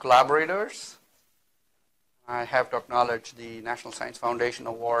as my collaborators. I have to acknowledge the National Science Foundation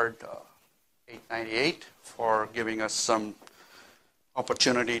Award 898 for giving us some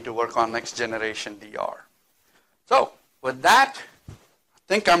opportunity to work on next generation DR. So with that, I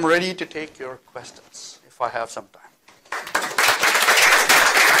think I'm ready to take your questions, if I have some time.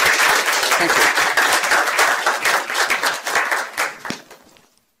 Thank you.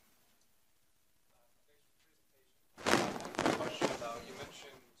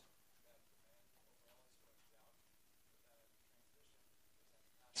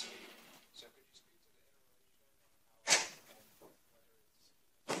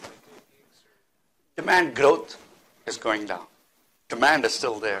 Demand growth is going down. Demand is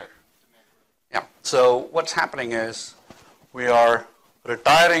still there. Yeah. So what's happening is we are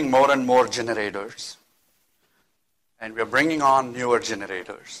retiring more and more generators, and we're bringing on newer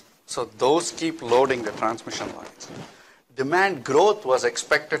generators. So those keep loading the transmission lines. Demand growth was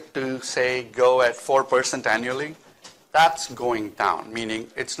expected to, say, go at 4% annually. That's going down, meaning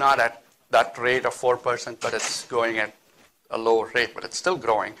it's not at that rate of 4%, but it's going at a lower rate, but it's still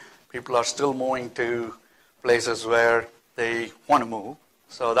growing. People are still moving to places where they want to move.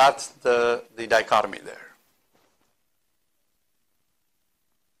 So that's the dichotomy there.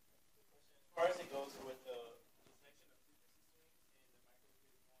 As far as it goes with the detection of frequency swings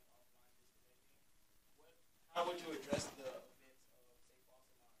and the microgrid going offline, how would you address the events of,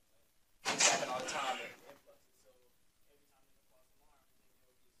 say, false alarms? Like, things happen all the time with influxes. So every time there's a false alarm, then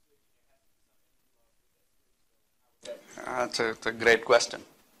there will be a switch, and there has to be some energy loss with that switch. So how would that That's a great question.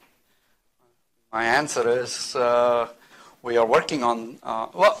 My answer is we are working on,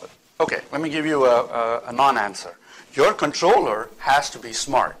 okay, let me give you a non-answer. Your controller has to be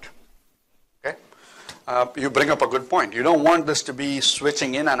smart, okay? You bring up a good point. You don't want this to be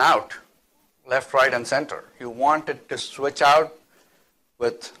switching in and out, left, right, and center. You want it to switch out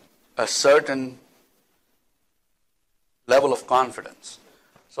with a certain level of confidence.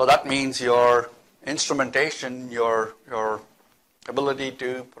 So that means your instrumentation, your ability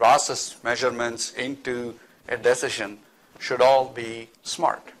to process measurements into a decision should all be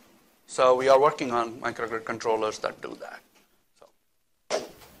smart. So we are working on microgrid controllers that do that. So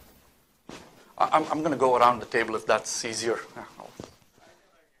I'm going to go around the table if that's easier.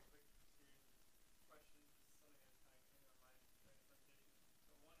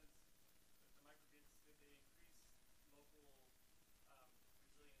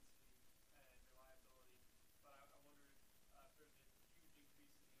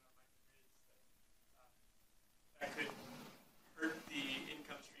 That could hurt the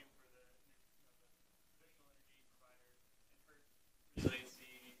income stream for the traditional energy provider and hurt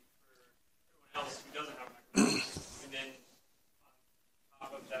resiliency for everyone else who doesn't have microgrids. And then on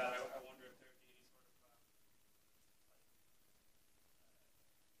top of that, I wonder if there would be any sort of people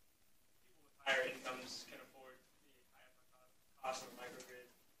with higher incomes can afford the high cost of a microgrid.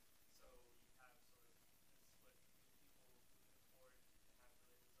 So you have sort of a split between people who can afford to have really resilient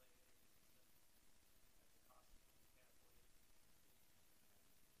energy systems.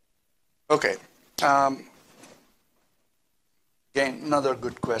 Okay. Again, another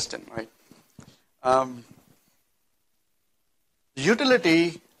good question, right? The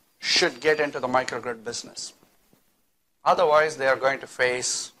utility should get into the microgrid business. Otherwise, they are going to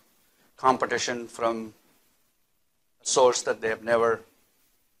face competition from a source that they have never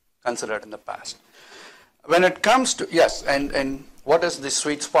considered in the past. When it comes to, yes, and what is the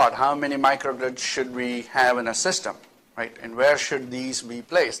sweet spot? How many microgrids should we have in a system? Right, and where should these be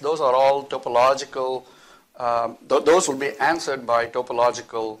placed? Those are all topological, those will be answered by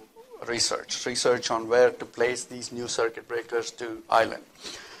topological research on where to place these new circuit breakers to island.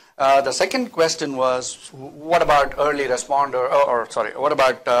 The second question was, what about early responder, what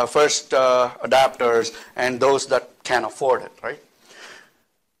about first adapters and those that can afford it, right?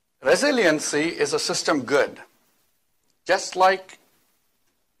 Resiliency is a system good, just like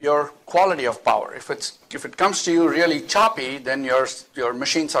your quality of power. If it comes to you really choppy, then your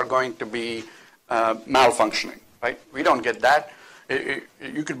machines are going to be malfunctioning, right? We don't get that.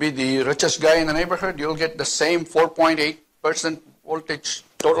 You could be the richest guy in the neighborhood, you'll get the same 4.8% voltage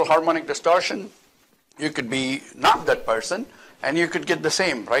total harmonic distortion. You could be not that person, and you could get the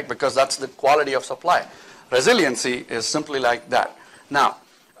same, right? Because that's the quality of supply. Resiliency is simply like that. Now,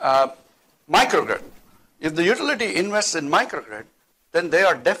 microgrid. If the utility invests in microgrid, then they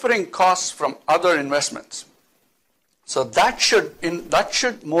are deferring costs from other investments. So that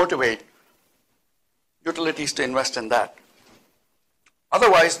should motivate utilities to invest in that.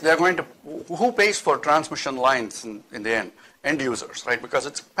 Otherwise, they're going to, who pays for transmission lines in the end? End users, right? Because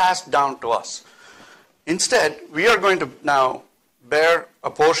it's passed down to us. Instead, we are going to now bear a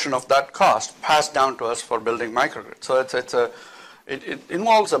portion of that cost passed down to us for building microgrids. So it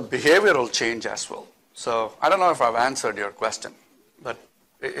involves a behavioral change as well. So I don't know if I've answered your question, but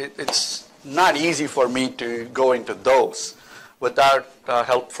it's not easy for me to go into those without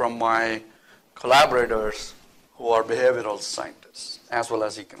help from my collaborators who are behavioral scientists as well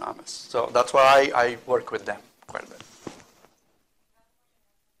as economists. So that's why I work with them quite a bit.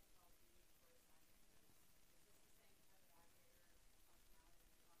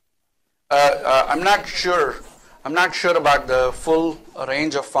 I'm not sure. I'm not sure about the full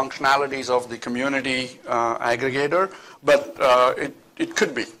range of functionalities of the community aggregator, but it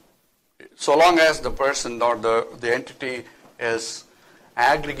could be. So long as the person or the entity is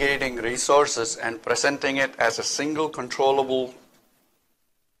aggregating resources and presenting it as a single controllable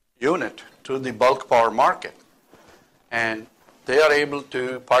unit to the bulk power market, and they are able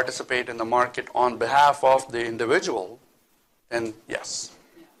to participate in the market on behalf of the individual, then yes.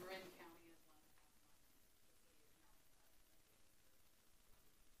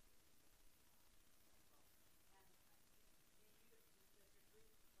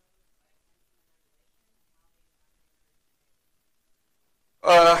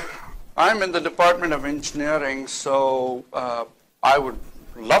 I'm in the Department of Engineering, so I would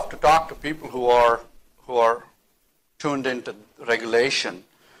love to talk to people who are tuned into regulation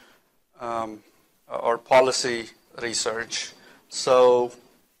or policy research. So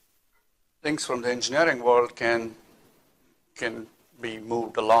things from the engineering world can be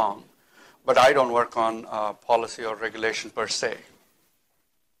moved along, but I don't work on policy or regulation per se.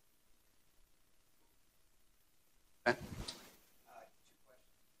 Okay?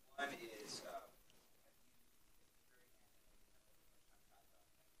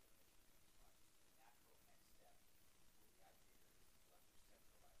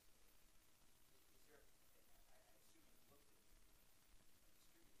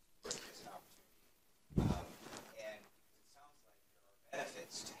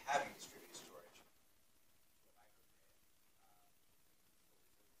 benefits to having distributed storage.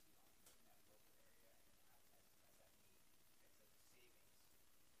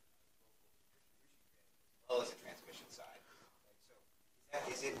 As well as the transmission side. Right? So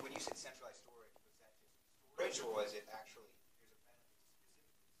is it, when you said centralized storage, was that just storage, or was it actually, there's a benefit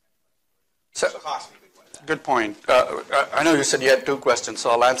specifically to centralized storage? So, The cost would be one of that. good point. I know you said you had two questions,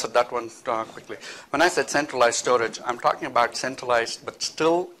 so I'll answer that one quickly. When I said centralized storage, I'm talking about centralized, but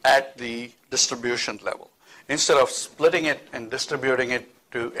still at the distribution level. Instead of splitting it and distributing it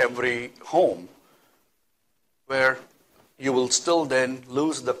to every home, where you will still then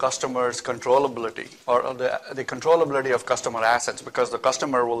lose the customer's controllability or the controllability of customer assets, because the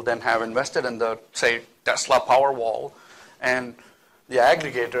customer will then have invested in the, say, Tesla Powerwall, and the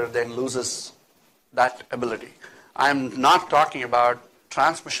aggregator then loses that ability. I'm not talking about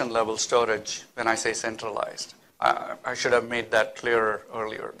transmission level storage when I say centralized. I should have made that clearer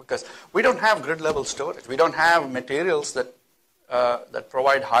earlier, because we don't have grid level storage. We don't have materials that that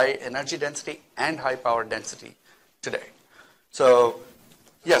provide high energy density and high power density today. So,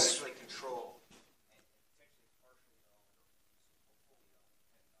 yes. Essentially control.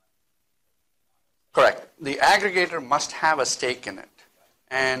 Correct. The aggregator must have a stake in it.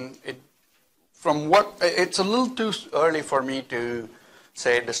 And it's a little too early for me to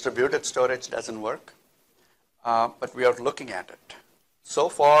say distributed storage doesn't work, but we are looking at it. So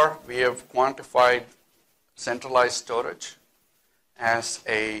far, we have quantified centralized storage as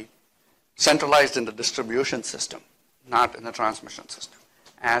a centralized in the distribution system, not in the transmission system,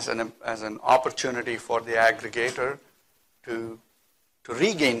 as an opportunity for the aggregator to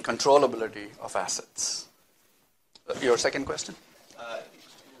regain controllability of assets. Your second question?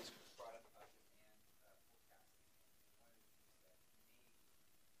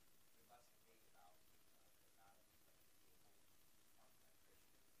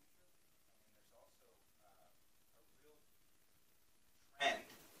 Trend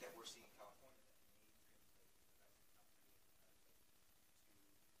that we're seeing in California that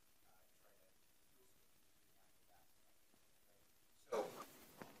so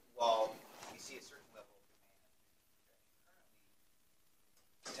while we see a certain level of demand currently,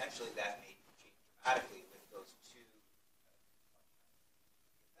 potentially that may change dramatically with those two. If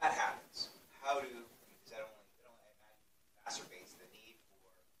that happens, how do, because that only I imagine exacerbates the need for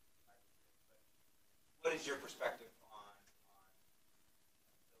microgrids. But what is your perspective on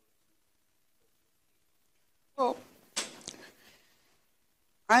Well,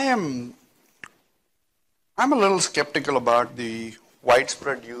 I'm a little skeptical about the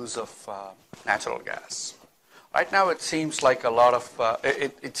widespread use of natural gas. Right now, it seems like a lot of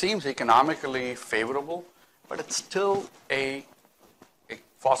it seems economically favorable, but it's still a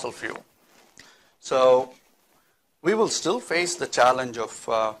fossil fuel. So we will still face the challenge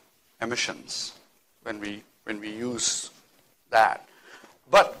of emissions when we use that.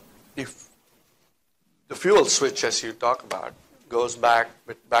 But if the fuel switch, as you talk about, goes back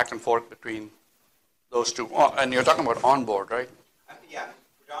and forth between those two, and you're talking about onboard, right? yeah,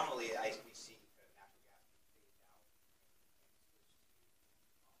 predominantly we see natural gas being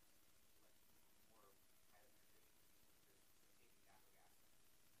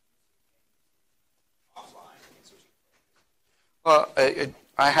phased out offline and switching.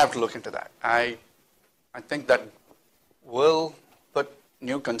 I have to look into that. I think that will put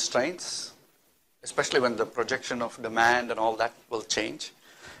new constraints, especially when the projection of demand and all that will change.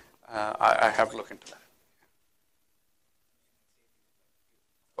 I have to look into that.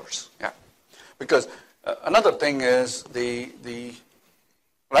 Of course, yeah. Because another thing is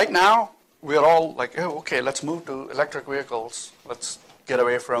right now we're all like, oh, okay, let's move to electric vehicles. Let's get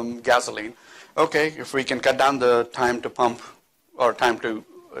away from gasoline. Okay, if we can cut down the time to pump or time to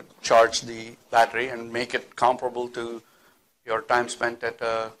charge the battery and make it comparable to your time spent at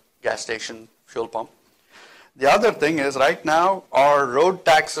a gas station fuel pump. The other thing is right now our road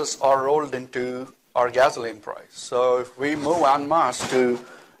taxes are rolled into our gasoline price. So if we move en masse to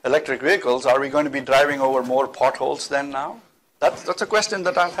electric vehicles, are we going to be driving over more potholes than now? That's a question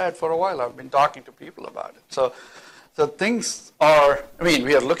that I've had for a while. I've been talking to people about it. So things are,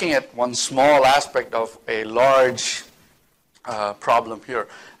 we are looking at one small aspect of a large problem here.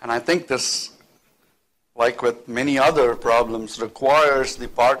 And I think this, like with many other problems, requires the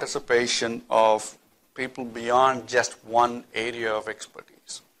participation of people beyond just one area of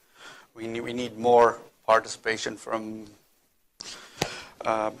expertise. We need more participation from,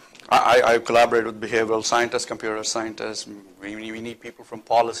 I collaborate with behavioral scientists, computer scientists. We need people from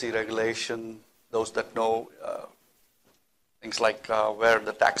policy regulation, those that know things like where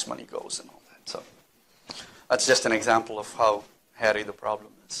the tax money goes and all that. So that's just an example of how hairy the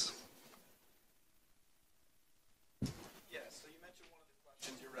problem is. Yeah, so you mentioned one of the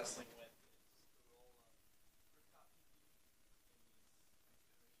questions you're wrestling with is the role of rooftop PV in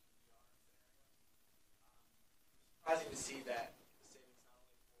these surprising to see that the savings not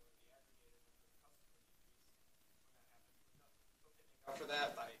only for the aggregator but for the customer decrease when that happens. But for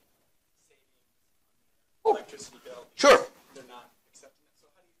that, by savings on their electricity bill, Sure. they're not accepting it. So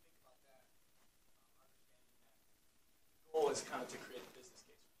how do you think about that? Understanding that the goal is kind of to create a business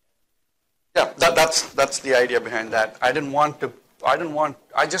case for the aggregator. Yeah, that's the idea behind that.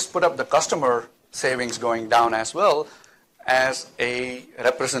 I just put up the customer savings going down as well as a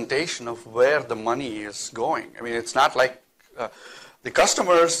representation of where the money is going. I mean, it's not like the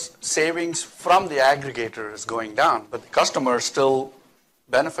customer's savings from the aggregator is going down, but the customer still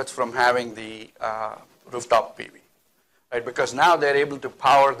benefits from having the rooftop PV, right? Because now they're able to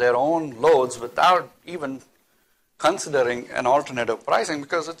power their own loads without even considering an alternative pricing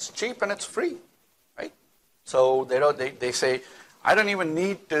because it's cheap and it's free, right? So they say, I don't even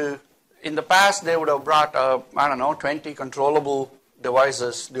need to. In the past, they would have brought, 20 controllable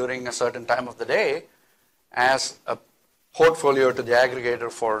devices during a certain time of the day as a portfolio to the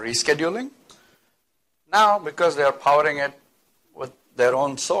aggregator for rescheduling. Now, because they are powering it with their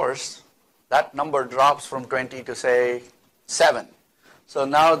own source, that number drops from 20 to, say, 7. So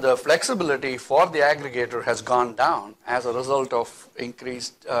now the flexibility for the aggregator has gone down as a result of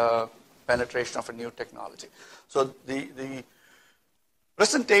increased penetration of a new technology. So the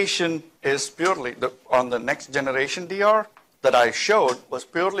presentation is purely, on the next generation DR that I showed was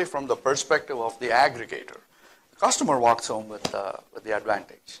purely from the perspective of the aggregator. The customer walks home with the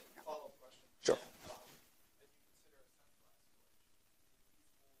advantage. Follow-up question. Sure.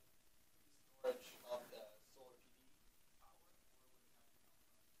 Storage of the solar PV power?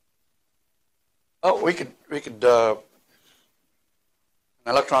 Oh, we could an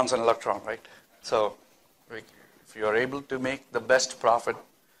electron's an electron, right? So if you are able to make the best profit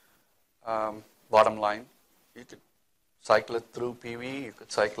bottom line, you could cycle it through PV, you could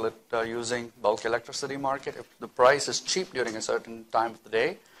cycle it using bulk electricity market. If the price is cheap during a certain time of the day,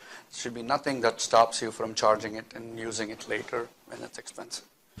 there should be nothing that stops you from charging it and using it later when it's expensive.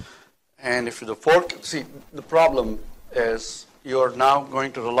 And if the problem is you're now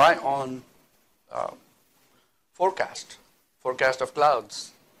going to rely on forecast of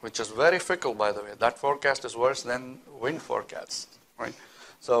clouds, which is very fickle, by the way. That forecast is worse than wind forecasts, right?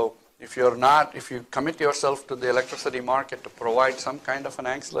 So if you commit yourself to the electricity market to provide some kind of an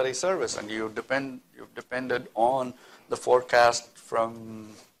ancillary service, and you've depended on the forecast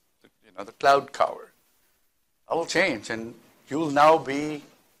from the cloud cover, that will change, and you'll now be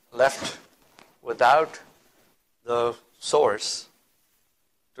left without the source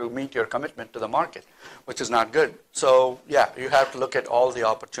to meet your commitment to the market, which is not good. So yeah, you have to look at all the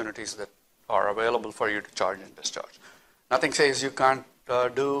opportunities that are available for you to charge and discharge. Nothing says you can't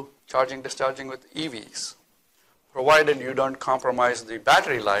do charging, discharging with EVs, provided you don't compromise the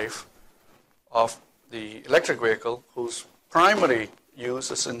battery life of the electric vehicle whose primary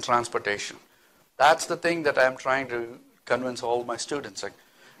use is in transportation. That's the thing that I'm trying to convince all my students. Like,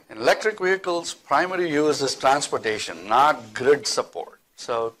 in electric vehicles, primary use is transportation, not grid support.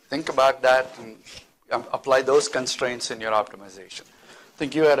 So think about that and apply those constraints in your optimization. I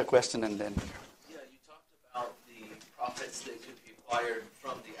think you had a question and then. Yeah, you talked about the profits that could be acquired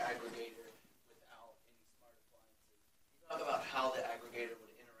from the aggregator without any smart appliances. You talk about how the aggregator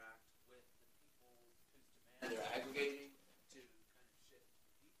would interact with the people whose demand they're aggregating to kind of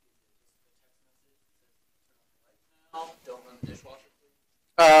shift the peak. Is it just the text message that says turn on the lights now, don't run the dishwasher,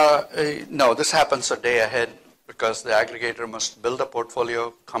 please? No, this happens a day ahead because the aggregator must build a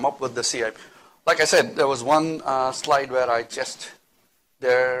portfolio, come up with the CIP. Like I said, there was one slide where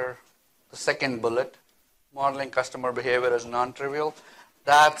the second bullet, modeling customer behavior is non-trivial.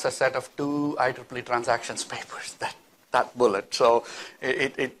 That's a set of 2 IEEE transactions papers, that bullet. So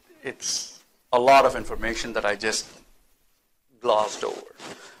it's a lot of information that I just glossed over.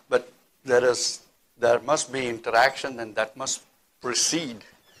 But there must be interaction, and that must precede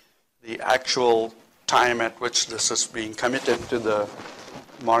the actual time at which this is being committed to the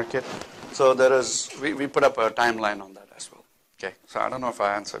market. So we put up a timeline on that as well. Okay, so I don't know if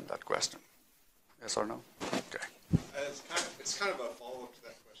I answered that question. Yes or no? Okay. It's kind of a follow-up to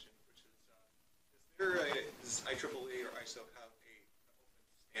that question, which is does IEEE or ISO have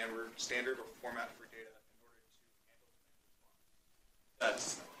a standard or format for data in order to handle demand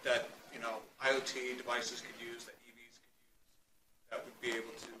response? That IoT devices could use, that EVs could use, that would be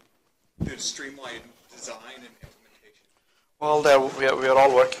able to streamline design and implementation. Well, we are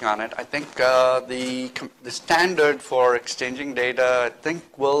all working on it. I think the standard for exchanging data, I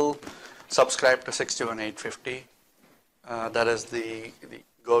think, will subscribe to 61850. That is the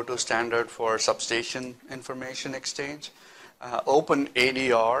go-to standard for substation information exchange. Open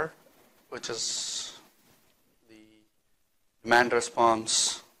ADR, which is the demand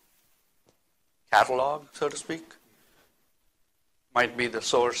response catalog, so to speak, might be the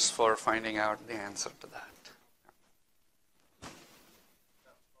source for finding out the answer to that.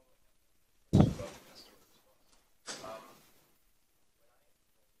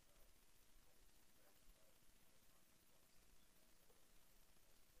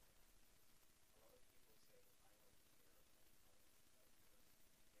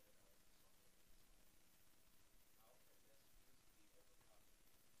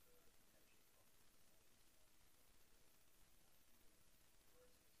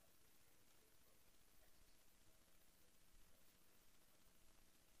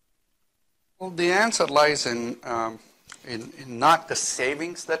 Well, the answer lies in not the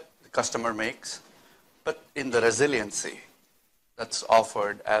savings that the customer makes, but in the resiliency that's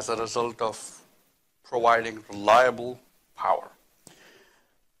offered as a result of providing reliable power.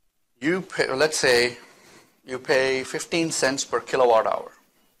 Let's say you pay 15 cents per kilowatt hour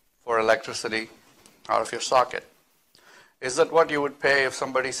for electricity out of your socket. Is that what you would pay if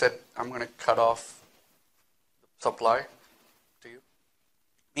somebody said, I'm going to cut off the supply to you?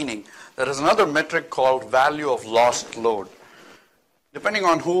 Meaning, there is another metric called value of lost load. Depending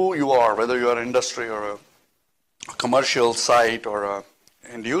on who you are, whether you are an industry or a commercial site or an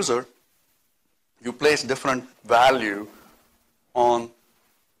end user, you place different value on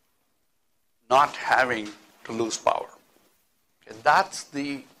not having to lose power. Okay,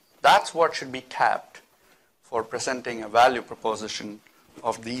 that's what should be tapped for presenting a value proposition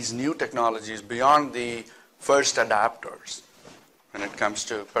of these new technologies beyond the first adapters when it comes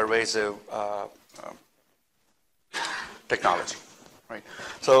to pervasive technology, right?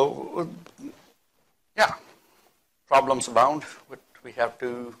 So, yeah, problems abound, but we have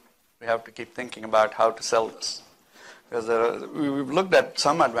to keep thinking about how to sell this. Because we've looked at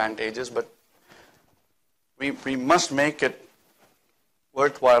some advantages, but we must make it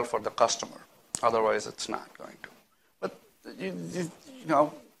worthwhile for the customer. Otherwise, it's not going to. But you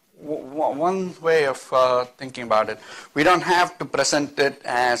know, one way of thinking about it, we don't have to present it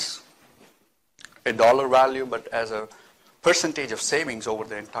as a dollar value, but as a percentage of savings over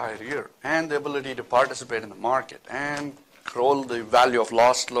the entire year, and the ability to participate in the market and control the value of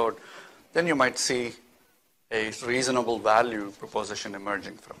lost load. Then you might see a reasonable value proposition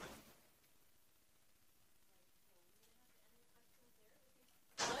emerging from it.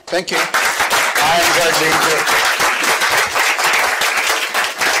 Thank you. I enjoyed being here.